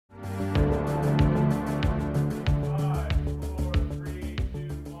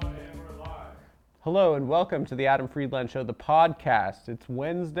Hello and welcome to the Adam Friedland Show, the podcast. It's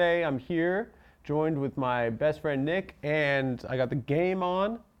Wednesday. I'm here, joined with my best friend Nick, and I got the game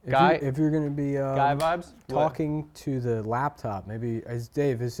on. If you're going to be Guy vibes talking to the laptop, maybe is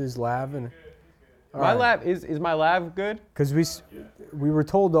Dave? Is his lav and lab is my lav good? Because we were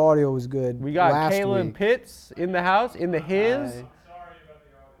told the audio was good. We got last Caleb week. Pitts in the house, in the his.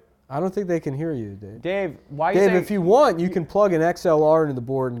 I don't think they can hear you, Dave. Dave, why? Dave, if you want, you can plug an XLR into the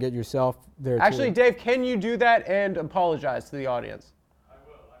board and get yourself there. Actually, too. Dave, can you do that and apologize to the audience? I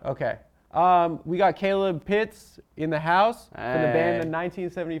will. Okay. We got Caleb Pitts in the house from the band in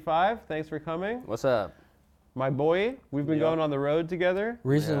 1975. Thanks for coming. What's up? My boy, we've been going on the road together.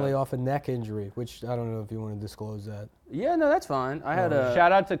 Recently off a neck injury, which I don't know if you want to disclose that. Yeah, no, that's fine. I had a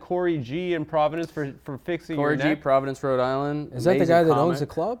Shout out to Corey G in Providence for fixing Corey your G, neck. Providence, Rhode Island. Is that the Amazing guy that comic. owns the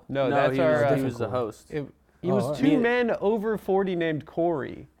club? No, No, that's he our. was the host. He was all right. two men over 40 named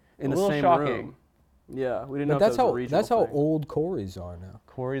Corey. In a the little same shocking. room. Yeah, we didn't But know that's if that was how a regional that's how thing. old Corey's are now.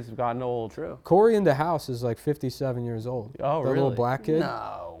 Corey's gotten old. True. Corey in the house is like 57 years old. Oh, that really? little black kid.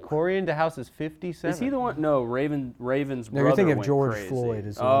 No. Corey into house is 57. Is he the one? No, Raven's No, brother you're thinking of went George crazy. Floyd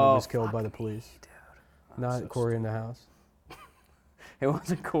is the one that was killed by the police. Not so Corey in the house. It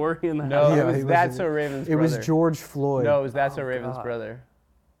wasn't Corey in the No, house. Yeah, it was he That's wasn't- So Raven's It brother. was George Floyd. No, it was That's So Oh, Raven's God. brother.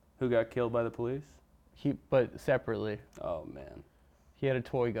 Who got killed by the police? But separately. Oh, man. He had a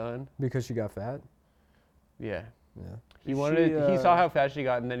toy gun. Because she got fat. Yeah. Yeah. He wanted. He saw how fat she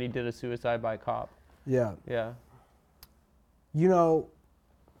got, and then he did a suicide by cop. Yeah. Yeah. You know,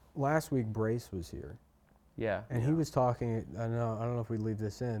 last week Brace was here, Yeah. and he was talking. I don't know if we leave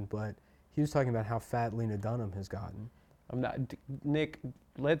this in, but he was talking about how fat Lena Dunham has gotten. I'm not. Nick,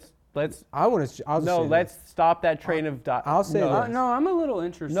 let's. I want to. No, let's stop that train of. I'll say no. this. No, I'm a little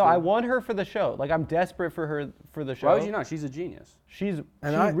interested. No, I want her for the show. Like, I'm desperate for her for the show. Why would you not? She's a genius. She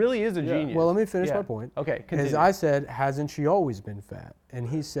I- really is a Yeah. genius. Well, let me finish Yeah. my point. Okay, As continue. I said, hasn't she always been fat? And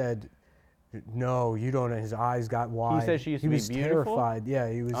he said, no, you don't. His eyes got wide. said she used he to be was beautiful? terrified. Yeah,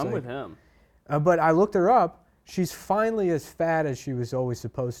 he was. I'm like, with him. But I looked her up. She's finally as fat as she was always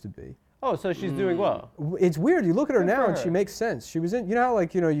supposed to be. Oh, so she's doing well. It's weird. You look at her Good now for and she her. makes sense. She was in, you know how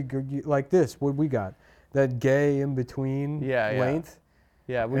like, you like this, what we got, that gay in between Yeah, yeah. length.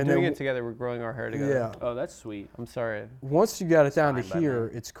 Yeah, we're And doing then it together. We're growing our hair together. Yeah. Oh, that's sweet. I'm sorry. Once you got it down to fine by here,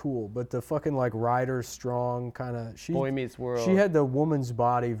 me. it's cool. But the fucking like Ryder Strong kind of, Boy Meets World. she had the woman's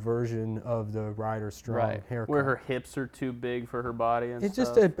body version of the Ryder Strong Right. haircut. Where her hips are too big for her body and It's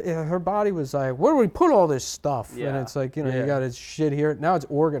stuff. just her body was like, where do we put all this stuff? And Yeah. it's like, you Yeah. got this shit here. Now it's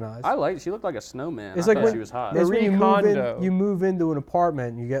organized. I liked it. She looked like a snowman. It's I like thought when she was hot. It's when Marie you move into an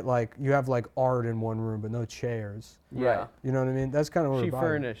apartment, you get like you have like art in one room but no chairs. Yeah. You know what I mean? That's kind of what She her body.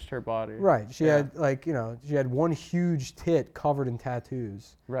 furnished her body. Right. She Yeah. had like she had one huge tit covered in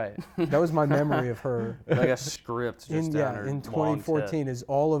tattoos. Right. That was my memory of her. Like a script just In down her in long 2014 is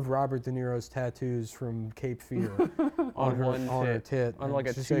all of Robert De Niro's tattoos from Cape Fear on her tit. On like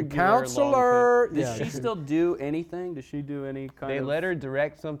a she said, tubular long counselor. tit. Does Yeah, she still do anything? Does she do any kind They of... let her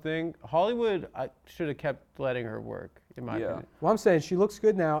direct something. Hollywood should have kept letting her work, in my Yeah. opinion. Well, I'm saying she looks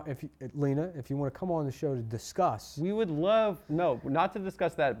good now. Lena, if you want to come on the show to discuss. We would love, no, not to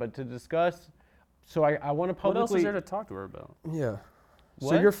discuss that, but to discuss. So I want to What else is publicly. there to talk to her about? Yeah. So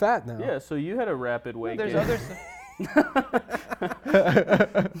What? you're fat now. Yeah, so you had a rapid Well, weight there's gain. other.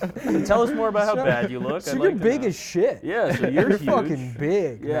 So tell us more about how bad you look. So I'd you're like to big know. as shit. Yeah, so you're huge. fucking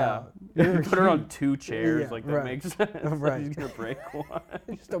big. Yeah. now. You're Put her on huge. 2 chairs, Yeah, like that right. makes sense. Right. She's gonna break one.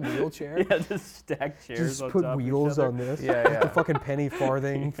 Just a wheelchair. Yeah, just stack chairs Just on put top wheels of each on this. Yeah, The yeah. fucking penny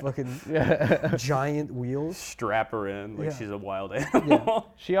farthing, fucking Yeah. giant wheels. Strap her in like Yeah. she's a wild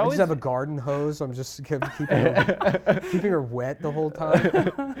animal. She I always just have a garden hose. I'm just keeping her wet the whole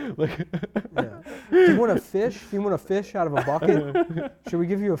time. Yeah. Do you want a fish? Do you want a fish out of a bucket? Should we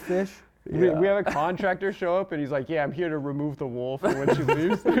give you a fish? We have a contractor show up and he's like, "Yeah, I'm here to remove the wool for when she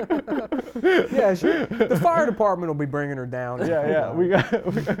leaves." Yeah, the fire department will be bringing her down. yeah. We got.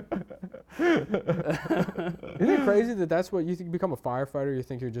 Isn't it crazy that that's what you think? You become a firefighter. You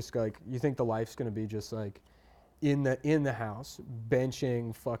think you're just like the life's gonna be just like in the house,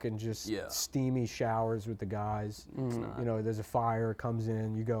 benching, fucking just Yeah. steamy showers with the guys. Mm. You know, there's a fire, comes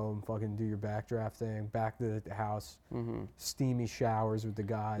in, you go and fucking do your backdraft thing, back to the house, steamy showers with the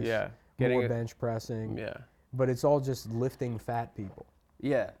guys. Yeah. More Getting bench pressing. Yeah. But it's all just lifting fat people.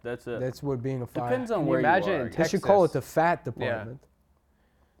 Yeah, that's it. That's what being a fire. Depends on Can you where imagine you in are. They Texas? should call it the fat department.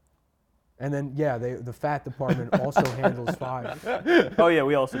 And then the fat department also handles fire. Oh yeah,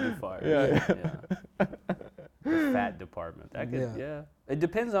 we also do fire. Yeah. The fat department. That could, Yeah. yeah. It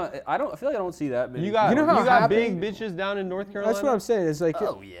depends on. I feel like I don't see that many. You got You know how happy- big bitches down in North Carolina. That's what I'm saying. It's like,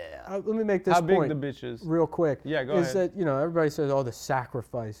 Oh yeah. let me make this How big point the bitches? real quick. Yeah, go is ahead. that, everybody says, oh, the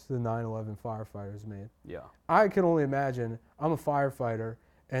sacrifice the 9/11 firefighters made. Yeah. I can only imagine, I'm a firefighter,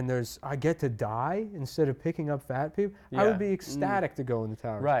 and I get to die instead of picking up fat people. I Yeah. would be ecstatic to go in the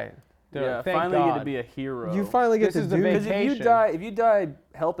towers. Right. Dude, Yeah. thank Finally God. get to be a hero. You finally get This to is the do big- Because if vacation. you die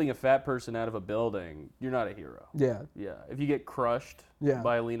helping a fat person out of a building, you're not a hero. Yeah. Yeah. If you get crushed Yeah.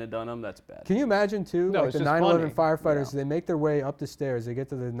 by Lena Dunham, that's bad. Can you imagine, too, No, like it's the just 9/11 funny. firefighters, they make their way up the stairs, they get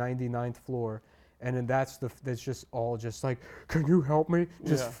to the 99th floor, and then that's just all just like, can you help me?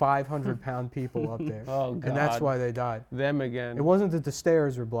 Just Yeah. 500-pound people up there. Oh, And that's God. why they died. Them again. It wasn't that the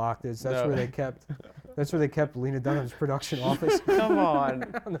stairs were blocked. That's No. where they kept. That's where they kept Lena Dunham's production office. Come on.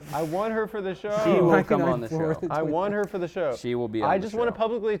 I want her for the show. She will come 99th on the floor. show. I want her for the show. She will be on I the just want to show.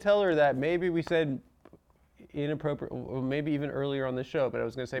 publicly tell her that maybe we said inappropriate, or maybe even earlier on the show, but I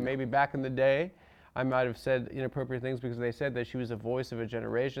was going to say maybe back in the day, I might have said inappropriate things because they said that she was a voice of a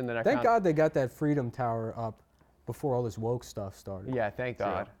generation. Then I Thank found, God they got that Freedom Tower up before all this woke stuff started. Yeah, thank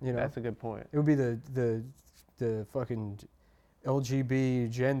God. You know? That's a good point. It would be the fucking LGB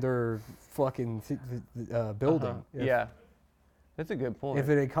gender fucking building. Uh-huh. Yeah. That's a good point. If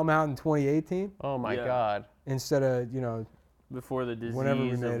it had come out in 2018 Oh my Yeah. God. instead of Before the disease Whenever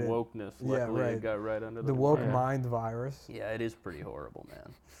we of made it. wokeness, Yeah, luckily right. it got right under the woke Yeah. mind virus. Yeah, it is pretty horrible,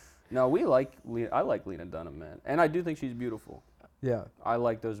 man. No, I like Lena Dunham, man, and I do think she's beautiful. Yeah. I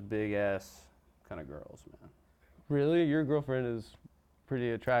like those big ass kind of girls, man. Really? Your girlfriend is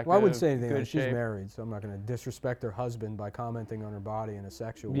pretty attractive. Well, I wouldn't say anything. Good Like, she's shape. married, so I'm not going to disrespect her husband by commenting on her body in a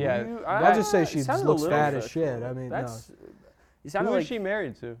sexual way. Yeah. I'll just say it she sounded a looks little fat as sexual. shit. I mean, that's. You Who sounded is like she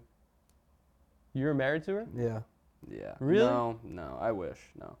married to? You're married to her? Yeah. Yeah. Really? No. I wish.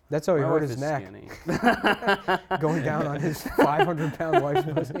 No. That's how he My hurt wife his is neck, skinny. going down on his 500-pound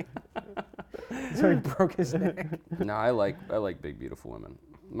wife's pussy. So he broke his neck. No, I like big beautiful women.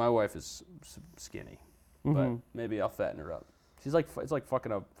 My wife is skinny, but Mhm. maybe I'll fatten her up. She's like it's like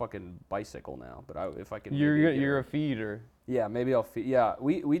fucking a fucking bicycle now. But if I can, You're maybe get you're her- a feeder. Yeah, maybe I'll feed. Yeah,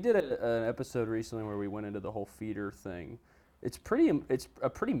 we did an episode recently where we went into the whole feeder thing. It's a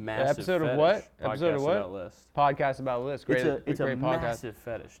pretty massive episode of fetish. what? Episode of Podcast what? About list. Podcast about lists. Great. It's a great podcast. massive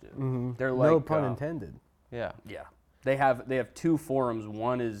fetish, dude. Mm-hmm. They're No like, pun intended. Yeah. Yeah, they have two forums.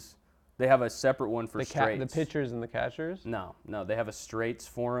 One is they have a separate one for The straights. pitchers and the catchers. No, they have a straights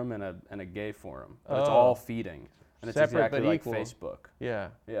forum and a gay forum. But it's Oh. all feeding, and it's Separate exactly but like equal. Facebook. Yeah.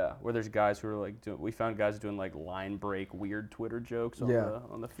 Yeah, where there's guys who are like we found guys doing like line break weird Twitter jokes on Yeah.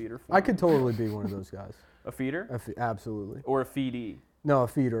 the feeder forum. I could totally be one of those guys. A feeder Absolutely. or a feedee. No, a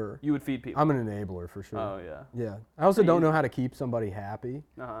feeder. You would feed people. I'm an enabler for sure. Oh yeah. Yeah. I also Pretty don't easy. know how to keep somebody happy.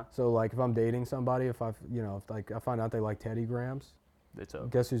 Uh-huh. So like if I'm dating somebody, if I find out they like Teddy Grahams, It's a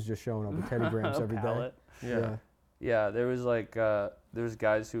guess who's just showing up with Teddy Grahams every day? palette. Yeah. Yeah, there was like there's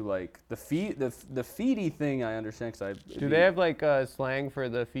guys who like the feedee thing. I understand because Do they have like slang for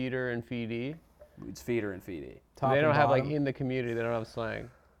the feeder and feedee? it's feeder and feedee. Top They and don't have like bottom. in the community. They don't have slang.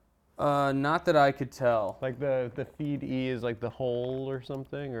 Not that I could tell. Like the feedee is like the hole or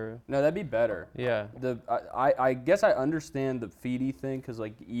something or No, that'd be better. yeah. I guess I understand the feedee thing because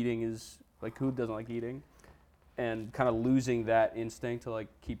like eating is like who doesn't like eating, and kind of losing that instinct to like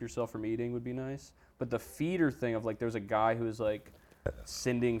keep yourself from eating would be nice. But the feeder thing of like there's a guy who was like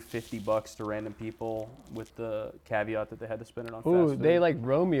sending $50 to random people with the caveat that they had to spend it on Ooh, fast food. they like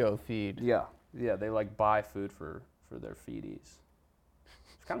Romeo feed. Yeah, they like buy food for their feedies.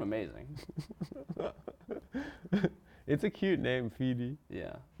 It's kind of amazing. It's a cute name, feedee.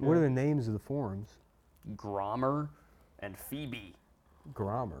 Yeah, What are the names of the forums? Grommer and Phoebe.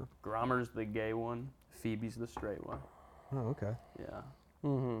 Grommer. Grommer's the gay one. Phoebe's the straight one. Oh, okay. Yeah.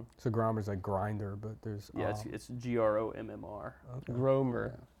 Mm-hmm. So Grommer's like grinder, but there's Yeah, it's GROMMR. okay.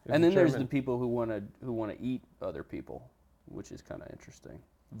 Gromer. It's And then there's the German. people who wanna eat other people, which is kind of interesting.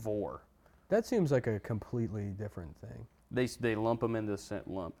 Vor. That seems like a completely different thing. They lump them into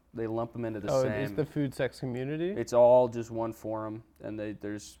They lump them into the Oh, same. it's the food sex community. It's all just one forum, and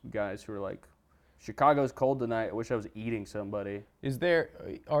there's guys who are like, Chicago's cold tonight. I wish I was eating somebody. Is there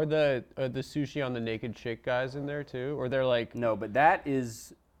are the sushi on the naked chick guys in there too, or they're like No, but that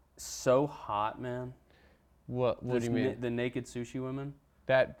is so hot, man. what? What do Those you mean? the naked sushi women.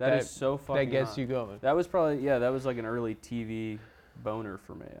 that That is so fucking that gets hot. you going. That was probably that was like an early TV boner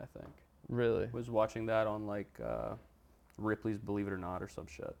for me. I think Really? was watching that on like Ripley's Believe It or Not or some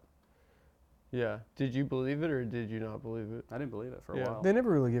shit. Yeah. Did you believe it or did you not believe it? I didn't believe it for Yeah. a while. They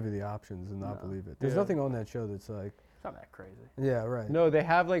never really give you the options and not No. believe it. There's Yeah. nothing on that show that's like, It's not that crazy. yeah, right. No, they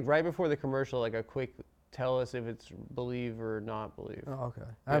have like right before the commercial like a quick tell us if it's believe or not believe. Oh, okay.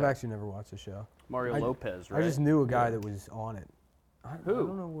 I've Yeah. actually never watched the show. Mario I- Lopez, right? I just knew a guy Yeah. that was on it. I Who?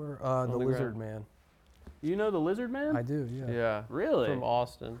 don't know where. The On the Lizard ground. Man. You know the Lizard Man? I do. Yeah. Yeah. Really? From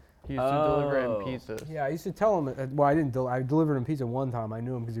Austin. He used to deliver Oh. him pizzas. Yeah, I used to tell him. Well, I didn't. I delivered him pizza one time. I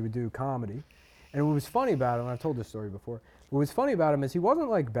knew him because he would do comedy. And what was funny about him, I've told this story before. What was funny about him is he wasn't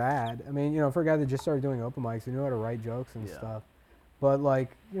like bad. I mean, for a guy that just started doing open mics, he knew how to write jokes and Yeah. stuff. But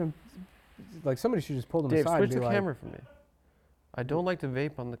like, like somebody should just pull him Dave, aside switch and be the like, camera for me. I don't like to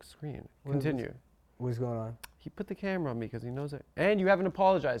vape on the screen. What is- Continue. "What's going on?" He put the camera on me because he knows it. And you haven't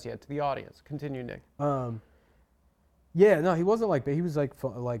apologized yet to the audience. Continue, Nick. Yeah, no, he wasn't like. He was like,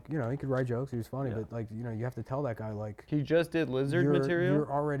 he could write jokes. He was funny, Yeah. but like, you have to tell that guy like, He just did lizard material.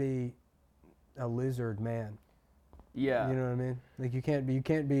 You're already a lizard man. Yeah. You know what I mean? Like you can't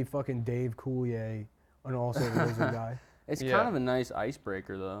be fucking Dave Coulier and also a lizard guy. It's Yeah. kind of a nice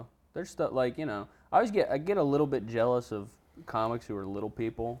icebreaker, though. There's stuff like I always get a little bit jealous of comics who are little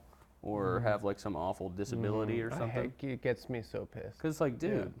people or have like some awful disability or something. It gets me so pissed. Because it's like,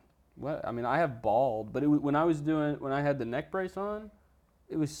 dude, Yeah. what? I mean, I have bald, but when I had the neck brace on,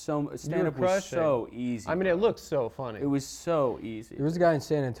 it was stand up was crushing. so easy. I mean, it looks so funny. it was so easy. There was a guy in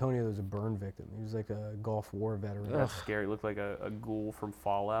San Antonio that was a burn victim. He was like a Gulf War veteran. That's scary. It looked like a ghoul from It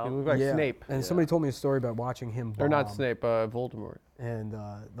Fallout. looked like Yeah. Snape. And Yeah. somebody told me a story about watching him bomb. Or not Snape, Voldemort. And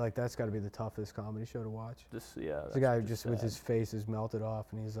like that's got to be the toughest comedy show to watch. Yeah. The guy just with his face is melted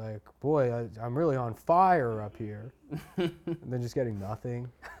off, and he's like, "Boy, I'm really on fire up here," and then just getting nothing.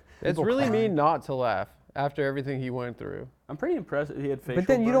 It's People really crying. mean not to laugh after everything he went through. I'm pretty impressed that he had facial But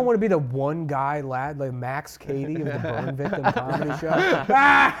then you don't burn. want to be the one guy lad like Max Cady of the Burn Victim Comedy Show.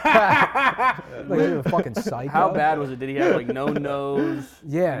 Like you're a fucking psycho. How bad was it? Did he have like no nose?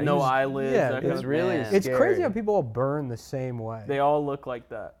 Yeah, he No was- eyelids. yeah, that it's kind of- really Man. It's crazy Scary. how people all burn the same way. They all look like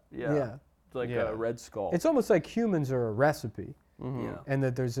that. Yeah. Yeah. It's like Yeah. a Red Skull. It's almost like humans are a recipe, yeah. and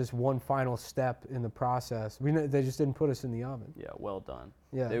that there's this one final step in the process. They just didn't put us in the oven. Yeah. Well done.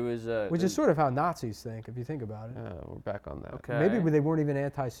 Yeah, There was which is sort of how Nazis think, if you think about it. We're back on that. okay. Maybe they weren't even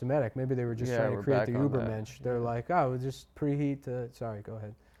anti-Semitic. Maybe they were just Yeah, trying to we're create the back on that. Ubermensch. They're like, oh, we'll just preheat the. Sorry, go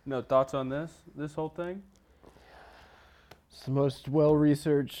ahead. No thoughts on this whole thing? It's the most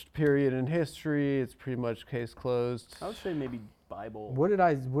well-researched period in history. It's pretty much case closed. I would say maybe Bible. What did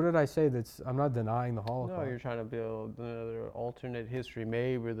I say? I'm not denying the Holocaust. No, you're trying to build another alternate history.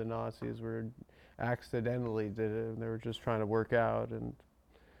 Maybe the Nazis were accidentally did it. And they were just trying to work out and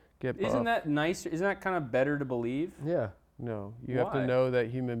get buff. Isn't that nice? Isn't that kind of better to believe? Yeah. No, you have Why? to know that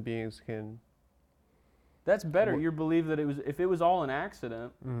human beings can. That's better. Wh- You believe that if it was all an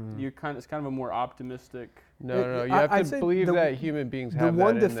accident, it's kind of a more optimistic. No, you I- have I'd to say believe the- that human beings The have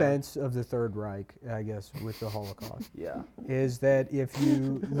one that in them. defense of the Third Reich, I guess, with the Holocaust, Yeah. is that if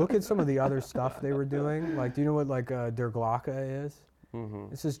you look at some of the other stuff they were doing, like, do you know what like Der Glocke is? Mm-hmm.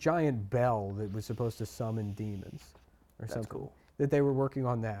 It's this giant bell that was supposed to summon demons, or That's something. cool. That they were working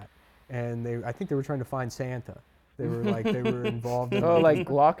on that, and I think they were trying to find Santa. They were involved in. Oh, like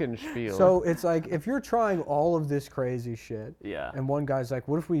Glockenspiel. So it's like if you're trying all of this crazy shit, Yeah. and one guy's like,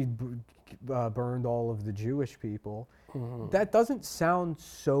 "What if we burned all of the Jewish people?" Mm-hmm. That doesn't sound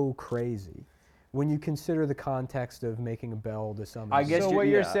so crazy when you consider the context of making a bell to summon. I guess So you're- what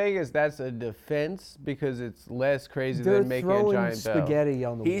you're yeah. saying is that's a defense because it's less crazy they're than making a throwing giant bell. spaghetti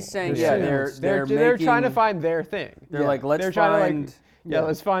on the wall. He's saying, They're yeah, saying they're They're trying to making- find their thing. They're Yeah. like, let's They're trying find. to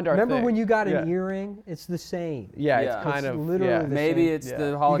let's find our Remember thing. when you got an Yeah. earring? It's the same. Yeah, Yeah. it's kind It's of literally yeah. the Maybe same. it's Yeah. the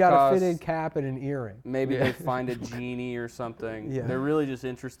You Holocaust. got a fitted cap and an earring. Maybe Yeah. they find a genie or something. Yeah. They're really just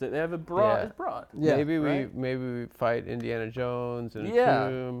interested. They have a broad. Yeah. It's broad. Yeah, maybe right? we fight Indiana Jones and Yeah. a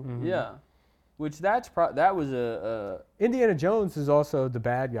tomb. Mm-hmm. Yeah. Which that was a Indiana Jones is also the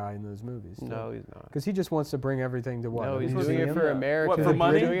bad guy in those movies. No, he's not. because he just wants to bring everything to what? No, a he's museum? doing it for Yeah. America. What, for He's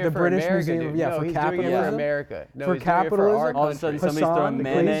money? doing it The for British America, Museum, dude. yeah, no, for he's doing it for capitalism? America. No, For he's doing it for our capitalism? All of a sudden country. somebody's throwing Hassan,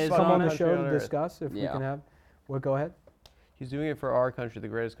 mayonnaise please come on on the it. show Country to on Earth. discuss if we Yeah. can have. What? Go ahead. He's doing it for our country, the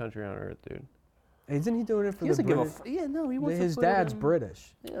greatest country on earth, dude. Isn't he doing it for He doesn't the give a. British? Yeah, no, he wants His to put it dad's in-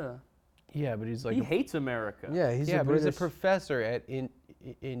 British. Yeah. Yeah, but he's like He hates America. Yeah, he's yeah, a but he's British. a professor at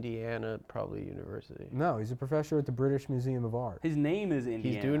Indiana, probably university. No, he's a professor at the British Museum of Art. His name is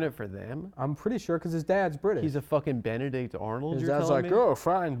Indiana. He's doing it for them. I'm pretty sure because his dad's British. He's a fucking Benedict Arnold. His you're dad's telling like, me? oh,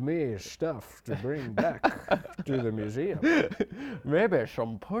 find me stuff to bring back to the museum. Maybe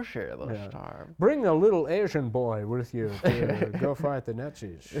some pussy this Yeah. time. Bring a little Asian boy with you to go fight the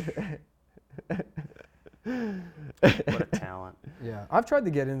Nazis. What a talent. Yeah, I've tried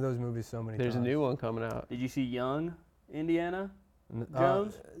to get into those movies so many There's a times. new one coming out. Did you see Young Indiana N-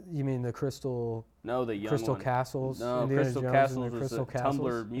 Jones? You mean the Crystal No, the young Crystal one. Castles. No, Indiana Crystal Jones Castles and the was Crystal the Castles.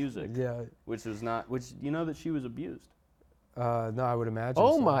 Tumblr music, Yeah. which was not. Which you know that she was abused. No, I would imagine.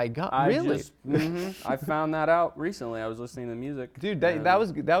 Oh so. my God! I Really? just, I found that out recently. I was listening to music. Dude, and- that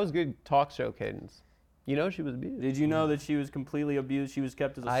was good talk show cadence. You know she was abused. Did you know that she was completely abused? She was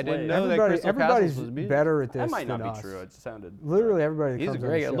kept as a I slave. didn't know that Crystal Everybody's Castles was abused. better at this That might than not us. be true. It sounded. Literally everybody that He's a comes on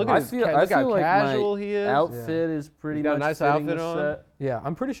great. the show. Look I at his. feel- Look I how feel like casual my he is. Outfit is pretty He's got a much nice fitting outfit the on. set. Yeah,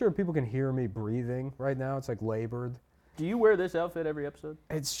 I'm pretty sure people can hear me breathing right now. It's like labored. Do you wear this outfit every episode?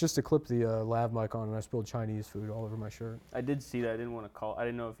 It's just to clip the lav mic on, and I spilled Chinese food all over my shirt. I did see that. I didn't want to call. I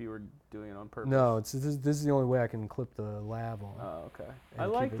didn't know if you were doing it on purpose. No, this is the only way I can clip the lav on. Oh, okay. And I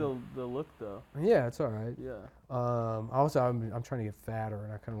keep like it- the look though. Yeah, it's all right. Yeah. Also, I'm trying to get fatter,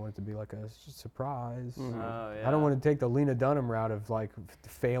 and I kind of want it to be like a surprise. Mhm. Oh yeah. I don't want to take the Lena Dunham route of like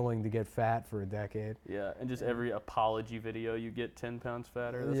failing to get fat for a decade. Yeah, and just every apology video you get 10 pounds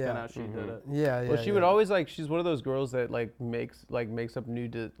fatter. That's kind of how she did it. Yeah, yeah. Well, she would yeah. always like. She's one of those girls that makes up new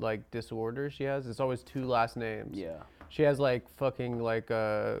disorders. She has. It's always 2 last names. Yeah. She has like fucking like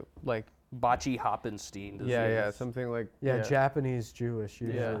Bocce Hoppenstein disease. yeah something like Yeah, Japanese Jewish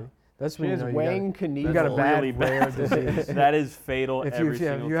usually. Yeah. That's She when you has know Wang Knievel. you got a bad really rare bad disease. That is fatal If every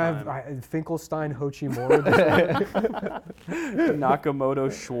single you have time. Finkelstein Hochimura disorder.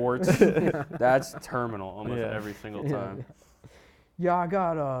 Nakamoto Schwartz. That's terminal almost Yeah. every single Yeah, time. yeah, I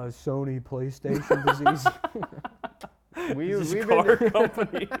got a Sony PlayStation disease. This We've car been.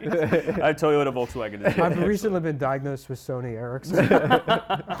 company. I tell you what a Volkswagen is. I've recently been diagnosed with Sony Ericsson.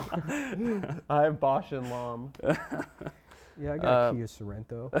 I have Bosch and Lom. Yeah, I got a Kia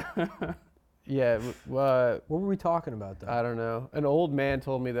Sorento. Yeah. What were we talking about though? I don't know. An old man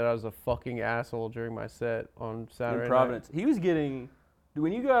told me that I was a fucking asshole during my set on Saturday In night. Providence. He was getting.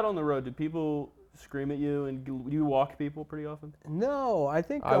 When you go out on the road, do people scream at you and do you walk people pretty often? No, I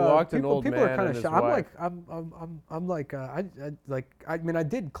think I walked an people, old people man are kind and of his shy. wife. I mean I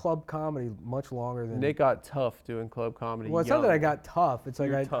did club comedy much longer than Nick got tough doing club comedy. Well, it's not that I young. got tough. It's like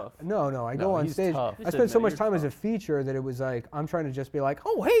You're I tough. No, I No, go on he's stage. tough. You I said spend so no, much you're time as a tough. feature that it was like I'm trying to just be like,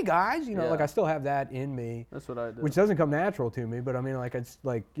 oh hey guys, you know, like Yeah. I still have that in me, That's what I did. which doesn't come natural to me. But I mean, like it's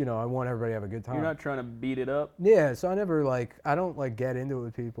like I want everybody to have a good time. You're not trying to beat it up. Yeah, so I don't like get into it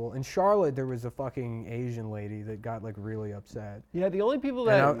with people. In Charlotte, there was a fucking Asian lady that got like really upset. Yeah, the only people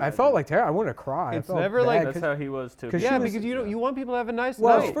that. And I felt like terror. I wanted to cry. It's I felt never bad like- 'cause- That's how he was too. 'cause yeah, she was- because you want people to have a nice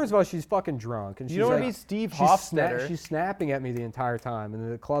well, night. first of all, she's fucking drunk, and You she's don't want like, to be Steve she's, Hofstetter. she's snapping at me the entire time,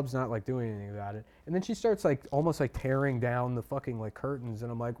 and the club's not like doing anything about it. And then she starts like almost like tearing down the fucking like curtains,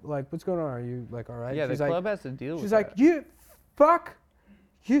 and I'm like what's going on? Are you like all right? Yeah, the she's like, club has to deal with she's that. like, you fuck,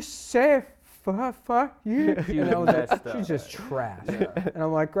 you say fuck you. She And was I was like, messed up. she's just trash. And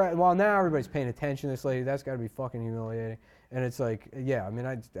I'm like, right, well now everybody's paying attention to this lady. That's got to be fucking humiliating. And it's like, yeah, I mean,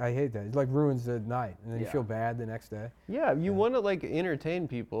 I hate that. It like ruins the night, and then you Yeah. feel bad the next day. Yeah, you want to like entertain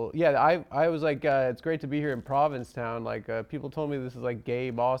people. Yeah, I was like, it's great to be here in Provincetown. Like, people told me this is like gay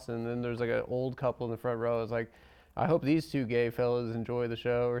Boston. And then there's like an old couple in the front row. I was like, I hope these 2 gay fellas enjoy the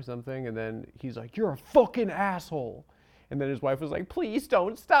show or something. And then he's like, you're a fucking asshole. And then his wife was like, please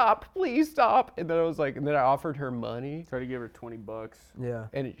don't stop, please stop. And then I was like, and then I offered her money. Try to give her $20. Yeah.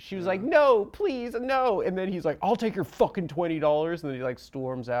 And she was like, no, please, no. And then he's like, I'll take your fucking $20. And then he like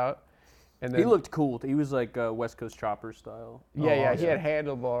storms out. And then He looked cool. He was like West Coast Chopper style. Yeah, he awesome. had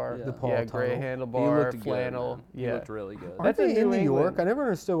handlebar. Yeah. The Paul Yeah, gray Tunnel. He handlebar, looked flannel. good, man. He Yeah. looked really good. Aren't That's they in in New New York? England. I never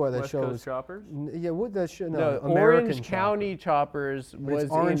understood why that West show Coast was. Choppers? Yeah, what that show? No, No, American Orange Chopper. County Choppers But it's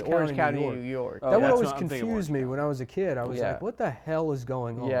was Orange in Orange County, County, New New York. Oh, That would that's always what I'm thinking, confuse Orange me when I was a kid. I was Yeah. like, what the hell is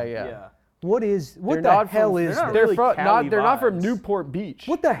going on? Yeah. Yeah. What They're the not hell from, is they're not this? They're really from Cali they're not from vibes. Newport Beach.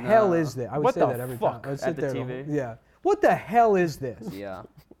 What the hell Nah. is this? I would What say the that every fuck? time. I would At sit the there. TV? Yeah. What the hell is this? Yeah.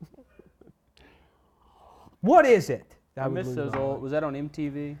 What is it? I would miss lose those my old. mind. Was that on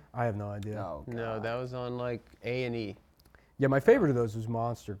MTV? I have no idea. No. No, that was on like A&E. Yeah, my favorite of those was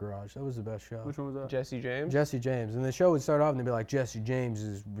Monster Garage. That was the best show. Which one was that? Jesse James. Jesse James, and the show would start off and they'd be like, Jesse James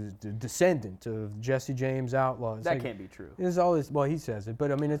was the descendant of Jesse James Outlaw. It's That like, can't be true. It's always well, he says it,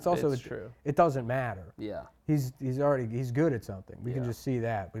 but I mean, it's also It's true. It doesn't matter. Yeah. He's good at something. We can Yeah. just see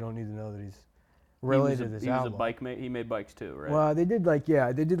that. We don't need to know that he's He related was to this he was a outlaw. bike mate. He made bikes too, right? Well, they did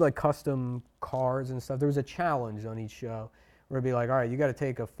like custom cars and stuff. There was a challenge on each show where it'd be like, all right, you got to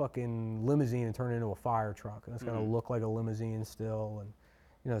take a fucking limousine and turn it into a fire truck, and it's got to Mhm. look like a limousine still,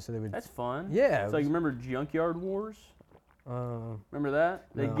 and so they would. That's fun. Yeah, It's it like was- remember Junkyard Wars? uh, Remember that?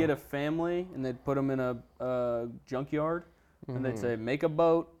 They'd No. get a family and they'd put them in a junkyard and they'd Mhm. say make a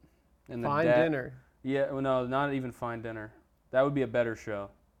boat and the Fine dad- dinner. Yeah, well, no, not even fine dinner. That would be a better show.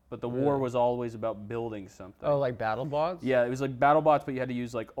 but the war Really? was always about building something. Oh, like battle bots? Yeah, it was like BattleBots, but you had to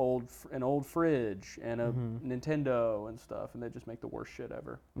use like an old fridge and a Nintendo and stuff, and they just make the worst shit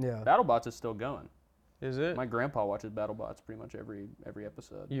ever. Yeah. BattleBots is still going. Is it? My grandpa watches BattleBots pretty much every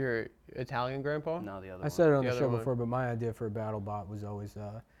episode. Your Italian grandpa? No, the other I one. said it on The the other show one. before, but my idea for a battle bot was always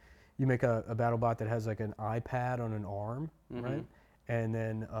you make a battle bot that has like an iPad on an arm, right? And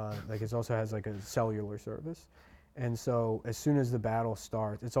then like it also has like a cellular service. And so as soon as the battle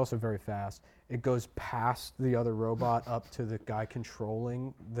starts, it's also very fast. It goes past the other robot up to the guy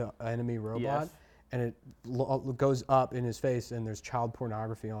controlling the enemy robot. Yes. And it goes up in his face, and there's child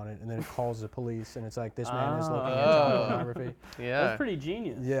pornography on it, and then it calls the police, and it's like, this man is looking at child pornography. Yeah. That's pretty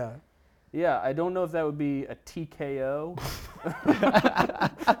genius. Yeah. Yeah, I don't know if that would be a TKO.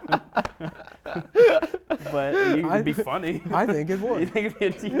 But it would be funny. I think it You would. think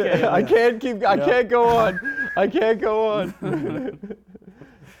it'd be a TKO? I can't keep. I No. can't go on. I can't go on.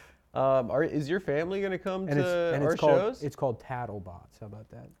 Is your family gonna come And to it's our called shows? it's called Tattlebots. How about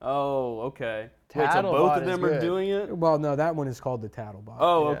that? Oh, okay. Wait, so Tattlebot both of is them are good. doing it? Well, no, that one is called the Tattlebot.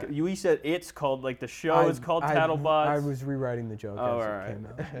 Oh, Yeah. okay. You said it's called, like the show is called Tattlebots? I was rewriting the joke Oh, as all right. it came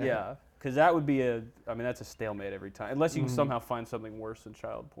out. Yeah, because that would be that's a stalemate every time. Unless you can somehow find something worse than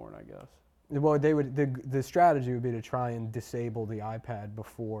child porn, I guess. Well, the strategy would be to try and disable the iPad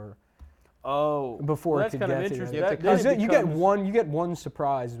before Oh, Before well, it that's could kind of get to interesting. you. You have to That- cut then it it you becomes- get one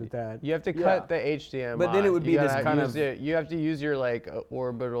surprise with that. You have to Yeah. cut the HDMI. But then it would You be this gotta kind use of- you have to use your like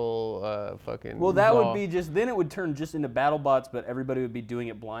orbital fucking. Well, that saw. would be just then it would turn just into BattleBots, but everybody would be doing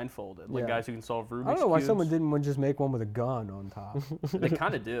it blindfolded, like Yeah. guys who can solve Rubik's I don't know why cubes. someone didn't just make one with a gun on top. They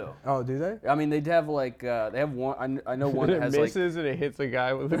kind of do. Oh, do they? I mean, they'd have like they have one. I know one And that it has like misses and it hits a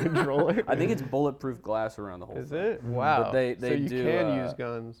guy with a controller. I think it's bulletproof glass around the whole Is thing. it? Wow. But they so you do, can use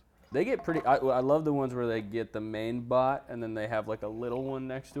guns. They get pretty. I love the ones where they get the main bot and then they have like a little one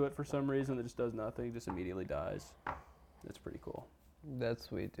next to it for some reason that just does nothing, just immediately dies. That's pretty cool. That's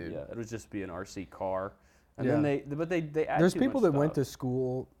sweet, dude. Yeah, it would just be an RC car, and Yeah. then they add There's too people much that went to stuff.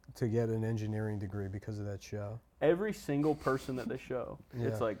 school to get an engineering degree because of that show. Every single person that they show. Yeah.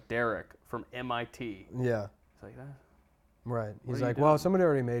 It's like Derek from MIT. Yeah, It's like that. right. What He's are you like, well, doing? somebody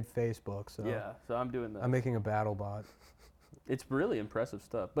already made Facebook, so Yeah, so I'm doing that. I'm making a battle bot. It's really impressive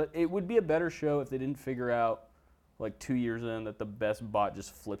stuff. But it would be a better show if they didn't figure out, like 2 years in, that the best bot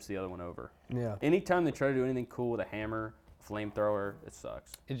just flips the other one over. Yeah. Anytime they try to do anything cool with a hammer, flamethrower, it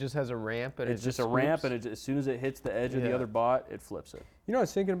sucks. It just has a ramp and It's it just just a ramp, scoops. and as soon as it hits the edge of the Yeah. other bot, it flips it. You know, I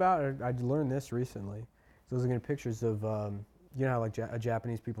was thinking about. I learned this recently. So I was looking at pictures of, you know, how like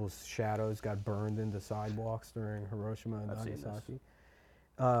Japanese people's shadows got burned into sidewalks during Hiroshima and I've seen this. Nagasaki.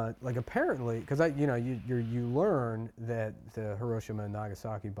 Like apparently, because you learn that the Hiroshima and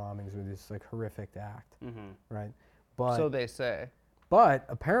Nagasaki bombings were this like horrific act, Mm-hmm. right? But So they say. but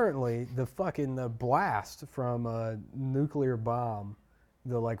apparently the blast from a nuclear bomb,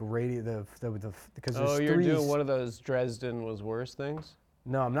 the like radio the because there's Oh, you're three doing one of those Dresden was worse things.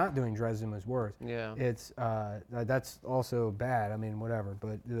 No, I'm not doing Dresden was worse. Yeah. It's that's also bad. I mean, whatever.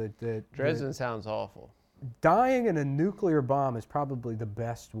 But the Dresden sounds awful. dying in a nuclear bomb is probably the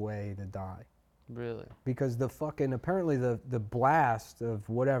best way to die Really. because apparently the blast of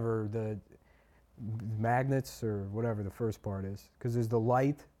whatever the magnets or whatever the first part is, because there's the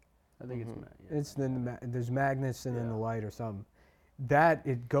light. I think Mhm. It's then there's magnets and then the Yeah. light or something. That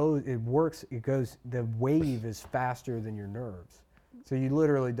it works. It goes. The wave is faster than your nerves. So you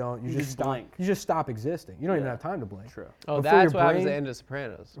literally don't. You, You just just stop. blink. You just stop existing. You don't even Yeah. have time to blink. True. Oh, But for your that's what happens at brain- the end of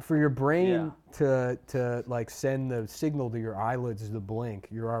Sopranos. For your brain Yeah. to like send the signal to your eyelids to blink,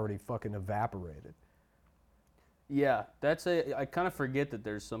 you're already fucking evaporated. Yeah, I kind of forget that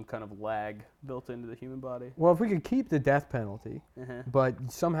there's some kind of lag built into the human body. Well, if we could keep the death penalty, Uh-huh. but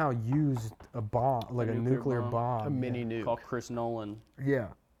somehow use a bomb, like a nuclear nuclear bomb. bomb, A mini nuke. Call Chris Nolan. Yeah,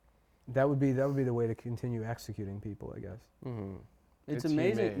 that would be the way to continue executing people, I guess. Mm-hmm. It's It's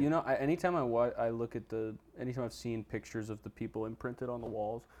amazing, humane. you know. Anytime I look at anytime I've seen pictures of the people imprinted on the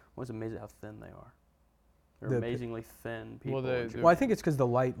walls, I'm always amazed at how thin they are. They're The pi- amazingly thin people. Well, in the- Japan. Well, I think it's because the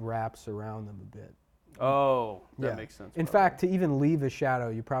light wraps around them a bit. Oh, that Yeah. makes sense. In probably. fact, to even leave a shadow,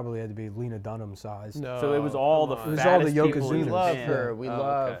 you probably had to be Lena Dunham sized. No. So it was all the come It on. was all the fattest people in Yokozunas. We love Japan. her. We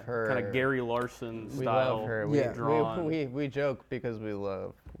love her. Kind of Gary Larson We style. love her. Yeah. drawn. We joke because we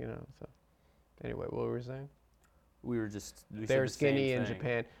love, you know. So anyway, what were we saying? We They said were the same skinny in thing.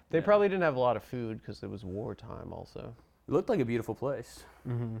 Japan. They Yeah. probably didn't have a lot of food because it was wartime. Also, It looked like a beautiful place.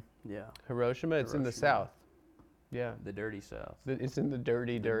 Mm-hmm. Yeah, Hiroshima. It's in the Hiroshima. south. Yeah, the dirty south. it's in the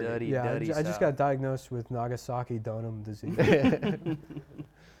dirty. dirty- Yeah, Dirty I just South. got diagnosed with Nagasaki Dunham disease.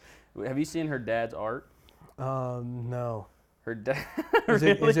 Have you seen her dad's art? No. Her dad. Is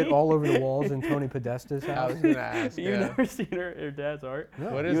Really? it all over the walls in Tony Podesta's I house? was gonna ask. You've Yeah. never seen her dad's art? No.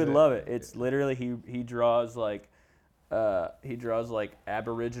 What is You would it? love it. It's literally he draws like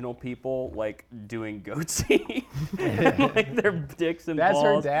Aboriginal people like doing goatee, like their dicks and That's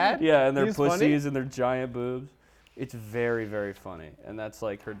her balls. dad? Yeah, and their He's funny? pussies and their giant boobs. It's very very funny, and that's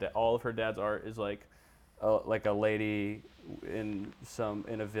like all of her dad's art is like a lady in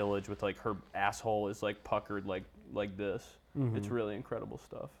a village with like her asshole is like puckered like this. It's really incredible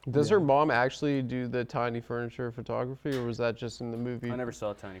stuff. Does her mom actually do the tiny furniture photography, or was that just in the movie? I never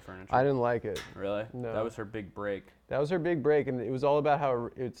saw Tiny Furniture. I didn't like it. Really? No. That was her big break. That was her big break, and it was all about how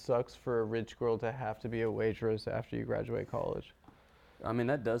it sucks for a rich girl to have to be a waitress after you graduate college. I mean,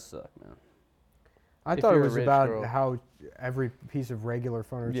 that does suck, man. I If thought it you're a was rich about girl. how every piece of regular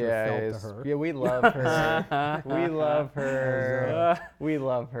furniture felt to her. Yeah, we love her. we love her. We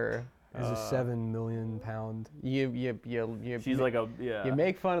love her. As a 7 million pound. You She's like a you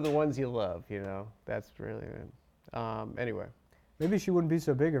make fun of the ones you love, you know. That's really good. Anyway. Maybe she wouldn't be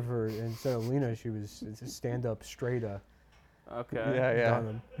so big if her instead of Lena, she was stand up straight Okay. Yeah.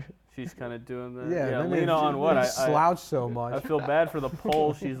 Dunham. She's kind of doing the maybe Lena on what? I slouch so much. I feel bad for the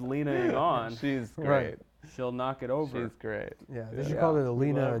pole she's leaning on. She's great. Right. She'll knock it over. She's great. Yeah, they should Yeah. call it the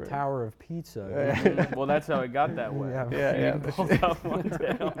We love Lena her. Tower of Pizza. Well, that's how it got that way. Yeah. Yeah, She pulled up one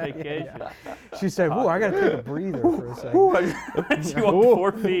day on vacation. She said, "Whoa, I gotta take a breather for a second." She walked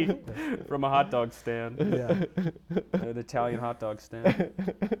 4 feet from a hot dog stand, Yeah, an Italian hot dog stand,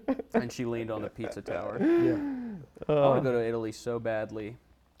 and she leaned on the pizza tower. yeah. I want to go to Italy so badly.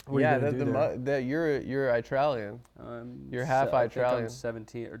 What are you Yeah, gonna do there? you're Italian. You're half I think I'm Italian.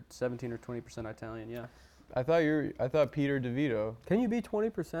 17 or 20% Italian. Yeah. I thought Peter DeVito. Can you be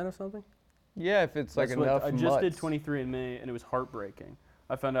 20% of something? Yeah, if it's like That's what- enough. I just did mutts. 23andMe, and it was heartbreaking.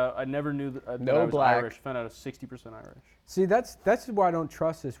 I found out I never knew that No I was black. Irish. Found out I was 60% Irish. See, that's why I don't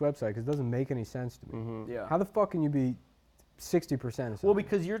trust this website because it doesn't make any sense to me. Mhm. Yeah. How the fuck can you be 60% of something? Well,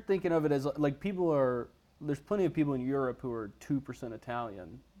 because you're thinking of it as like people are. There's plenty of people in Europe who are 2%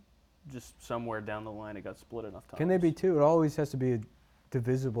 Italian. Just somewhere down the line, it got split enough times. Can they be two? It always has to be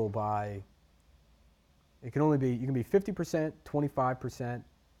divisible by. It can only be. You can be 50%, 25%,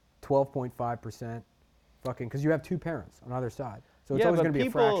 12.5%, fucking because you have two parents on either side. So it's Yeah, always but going to be a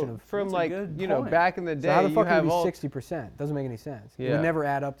people fraction of. from That's a like good you know point. back in the day, So how the you fuck can have it be all 60%? Doesn't make any sense. It Yeah. would never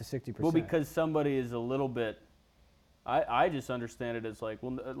add up to 60%. Well, because somebody is a little bit. I just understand it as like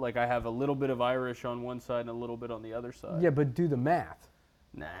like I have a little bit of Irish on one side and a little bit on the other side. Yeah, but do the math.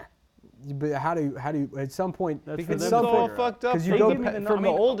 Nah. But how do you at some point? That's for because them it's to all figure out. fucked up 'Cause you from, go the, pa- from I the mean,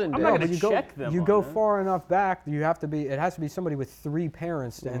 olden I'm days. not No, gonna but you go, check them you on go that. far enough back. You have to be. It has to be somebody with 3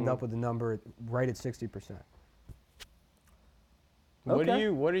 parents to Mm-hmm. end up with the number right at 60%. What Okay.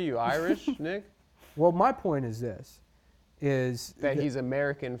 are you Irish, Nick? Well, my point is this: is That he's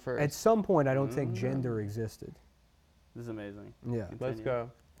American first. at some point I don't think gender existed. This is amazing. Yeah, Let's Continue. go.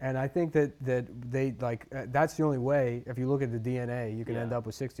 and I think that they like that's the only way. If you look at the DNA, you can Yeah. end up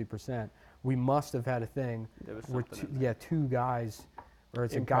with 60%. We must have had a thing There was where something in there. two guys, or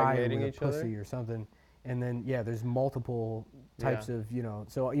it's a guy with Impregnating a each other? pussy or something, and then there's multiple types Yeah. of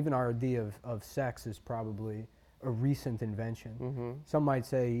So even our idea of sex is probably a recent invention. Mm-hmm. Some might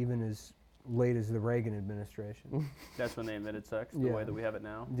say even as late as the Reagan administration. That's when they invented sex, the Yeah. way that we have it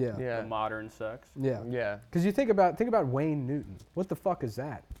now. Yeah. Yeah. The modern sex. Yeah. Yeah. Because you think about Wayne Newton. What the fuck is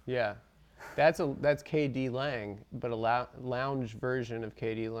that? Yeah. That's K.D. Lang, but a lounge version of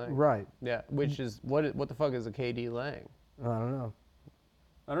K.D. Lang. Right. Yeah. Which is what the fuck is a K.D. Lang? I don't know.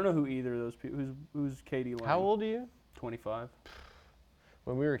 I don't know who either of those people. Who's Katie Lang? How old are you? 25.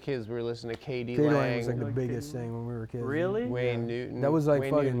 When we were kids, we were listening to K.D. K. Lang, Lang was like the Like biggest K.D. thing when we were kids. Really? Wayne Newton. That was like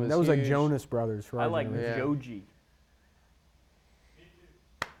Wayne fucking. Newton That was like huge. Jonas Brothers for I our like generation. Yeah. Joji.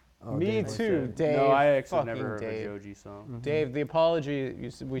 Oh, Me Dave. too, Dave. No, I actually Fucking never heard Dave. of a Joji song. Dave, the apology. We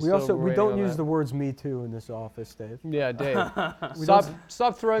We still also we waiting don't on use that. the words "me too" in this office, Dave. Yeah, Dave. We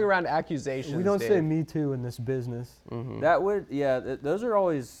stop throwing around accusations. We don't Dave. say "me too" in this business. That would, those are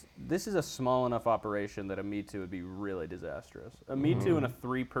always, this is a small enough operation that a Me Too would be really disastrous. A Me Too and a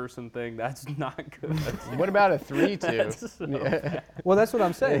 3-person thing, that's not good. What about a 3-2? That's so Yeah. Well, that's what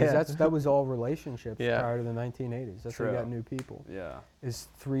I'm saying. Is Yeah. that was all relationships Yeah. prior to the 1980s. That's how you True. got new people. Yeah. Is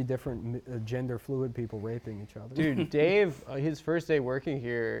 3 different gender fluid people raping each other. Dude, Dave, his first day working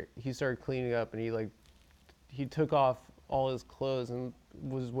here, he started cleaning up and he took off all his clothes and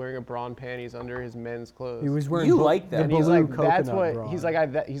was wearing a bra and panties under his men's clothes. He was wearing You bl- like that. the and he's blue like, that's coconut what bra.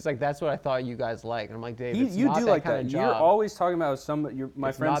 he's like, that's what I thought you guys like. And I'm like, Dave, it's You not do that like kind that. of You're job. always talking about my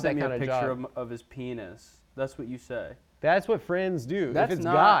It's friend not sent me that a kinda picture job. of his penis. That's what you say. That's what friends do. That's if it's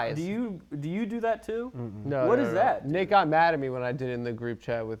not. guys. Do you do that too? No. What no, is no. that, Nick dude? got mad at me when I did it in the group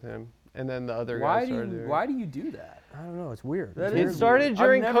chat with him, and then the other guy started doing it. Why do you do that? I don't know. It's weird. That It's It weird. started I've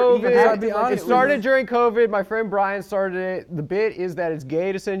during never even COVID. tried to be honest It with started you. during COVID. My friend Brian started it. The bit is that it's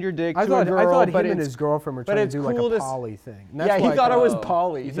gay to send your dick I to a thought girl, him but and it's his girlfriend were but trying it's to do like cool a to s- poly thing. And yeah, that's he why thought I was Oh.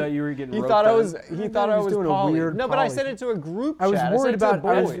 poly. You thought you were getting He roped thought I in? was. He thought I he was was doing a poly. weird No, but I poly sent it to a group I was chat. worried sent it to about-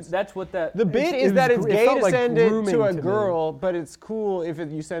 I was- boys. That's what that. The bit it is was that it's it gay felt to like send it grooming to a to me. girl, but it's cool if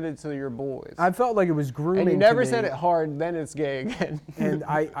you send it to your boys. I felt like it was grooming. And you to never me, said it hard, then it's gay again. And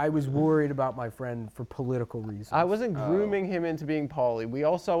I was worried about my friend for political reasons. I wasn't grooming him into being poly. We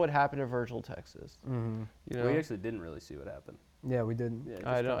all saw what happened to Virgil, Texas. Mm-hmm. You know, We actually didn't really see what happened. Yeah, we didn't. Yeah,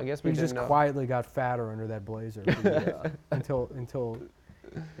 I just don't. I guess we He didn't just know. quietly got fatter under that blazer Yeah.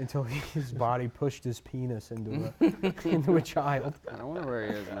 until his body pushed his penis into a child. I wonder where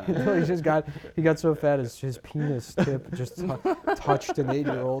he is now. Until he got so fat his penis tip just touched an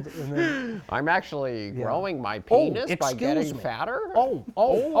 8-year-old. And then I'm actually Yeah. growing my Oh, penis by getting excuse me. fatter.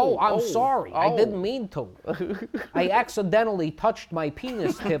 I'm sorry. I oh. didn't mean to. I accidentally touched my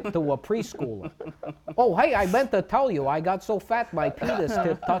penis tip to a preschooler. Oh, hey, I meant to tell you, I got so fat my penis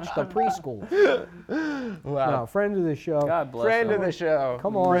tip touched a preschooler. Wow. no, friend of the show. God bless Friend him. of the show.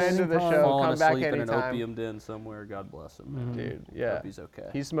 Come on, Friend of the anytime. show. Falling Come back asleep in an anytime. opium den somewhere. God bless him, man. Dude, yeah. Hope he's okay.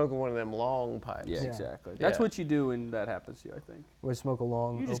 He's smoking one of them long pipes. Yeah, Yeah. exactly. That's Yeah. what you do when that happens to you, I think. We smoke a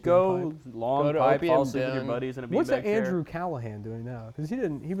long. You just opium go pipe. long Go to pipe, opium fall asleep with your den. buddies in a beanbag What's that chair. Andrew Callahan doing now? Because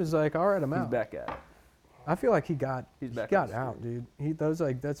he was like, all right, I'm He's out. back at it. I feel like he got He's back on got the out, street. dude.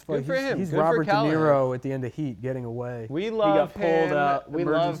 That's Good like for him. he's Good for Robert De Callahan. Niro at the end of Heat getting away. We got love pulled him. out, We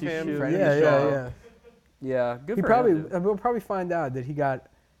love emergency him. shoot. Friend yeah, of the yeah, show. yeah. Yeah, good He for probably him. dude. we'll probably find out that he got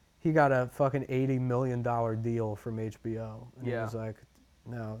a fucking $80 million deal from HBO. And he Yeah. was like,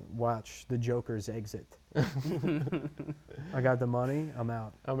 no, watch the Joker's exit. I got the money. I'm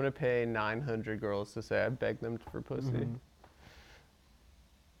out. I'm gonna pay 900 girls to say I begged them for pussy. Mhm.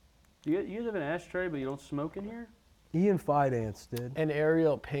 You guys have an ashtray, but you don't smoke in here? Ian Fidance did. And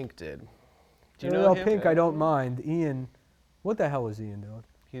Ariel Pink did. Do you know Ariel him? Pink, I don't mind. Ian, what the hell is Ian doing?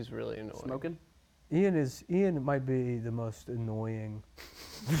 He's really annoying. Smoking? Ian might be the most annoying.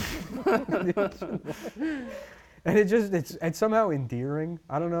 And it's somehow endearing.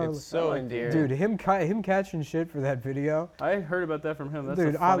 I don't know. It's so like endearing. Dude, him catching shit for that video. I heard about that from him. That's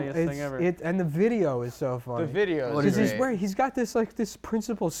Dude, the funniest thing ever. and the video is so funny. The video What is is great. He's got this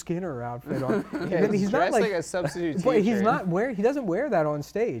Principal Skinner outfit on. Yeah, And he's he's not dressed like, like a substitute teacher. but he's not he doesn't wear that on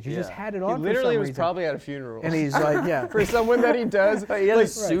stage. He just Yeah. had it He on. literally for some was reason. probably at a funeral. And he's like, yeah. for someone that he does. He has like, a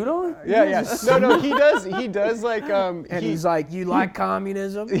suit on? yeah, yeah. No, he does like And he's like, you like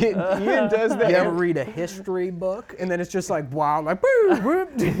communism? You Ian does the ever read a history book? And then it's just like, wow, like, boo,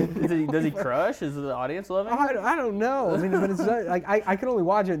 boo. Does he crush? Is the audience loving it? I don't know. I mean, but it's not, like I can only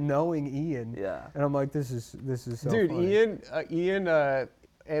watch it knowing Ian. Yeah. And I'm like, this is so Dude, funny. Ian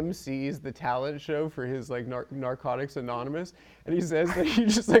MCs the talent show for his like Narcotics Anonymous, and he says that he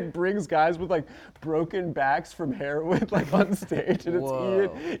just like brings guys with like broken backs from heroin like on stage, and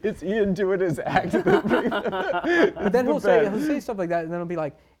Whoa. it's Ian doing his act. But then he'll say stuff like that, and then he'll be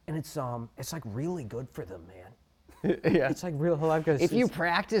like, and it's like really good for them, man. Yeah. It's like real. Like If you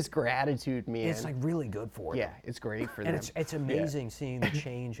practice gratitude, man, it's like really good for them. yeah, it's great for And them. it's amazing seeing the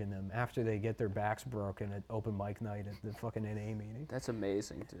change in them after they get their backs broken at open mic night at the fucking NA meeting. That's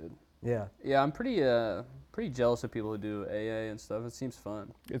amazing, dude. Yeah. Yeah, I'm pretty jealous of people who do AA and stuff. It seems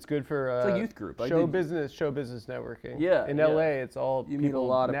fun. It's good for It's like youth group. I show did- business networking. Yeah, in yeah. LA, it's all You meet a people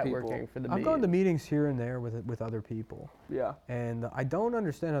lot of networking people. for the I've gone to beat. meetings here and there with other people, Yeah. and I don't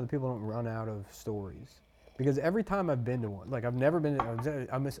understand how the people don't run out of stories. Because every time I've been to one, like I've never been,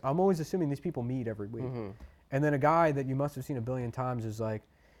 I'm always assuming these people meet every week. Mm-hmm. And then a guy that you must have seen a billion times is like,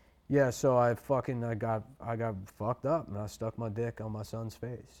 yeah, so I got fucked up and I stuck my dick on my son's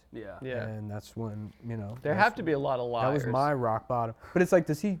face. Yeah. Yeah. And that's when, There that's- have to be a lot of That liars. was my rock bottom. But it's like,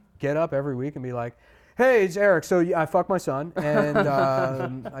 does he get up every week and be like, hey, it's Eric, so I fucked my son,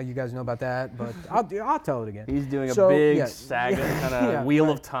 and you guys know about that, but I'll tell it again. He's doing a So, big yeah, saga kind of yeah, wheel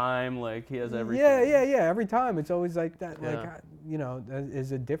right. of time. Like he has everything. Yeah. Every time it's always like that. Yeah. Like,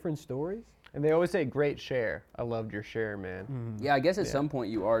 is it different stories? And they always say, "Great share." I loved your share, man. Mm-hmm. Yeah, I guess at some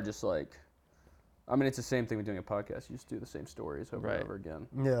point you are just like, I mean, it's the same thing with doing a podcast. You just do the same stories over Right. and over again.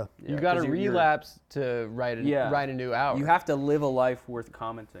 Yeah. You Yeah, got to 'cause you're- relapse to write a new hour. You have to live a life worth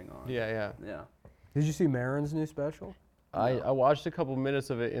commenting on. Yeah. Yeah. Did you see Maron's new special? I watched a couple minutes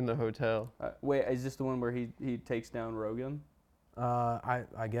of it in the hotel. Wait, is this the one where he takes down Rogan?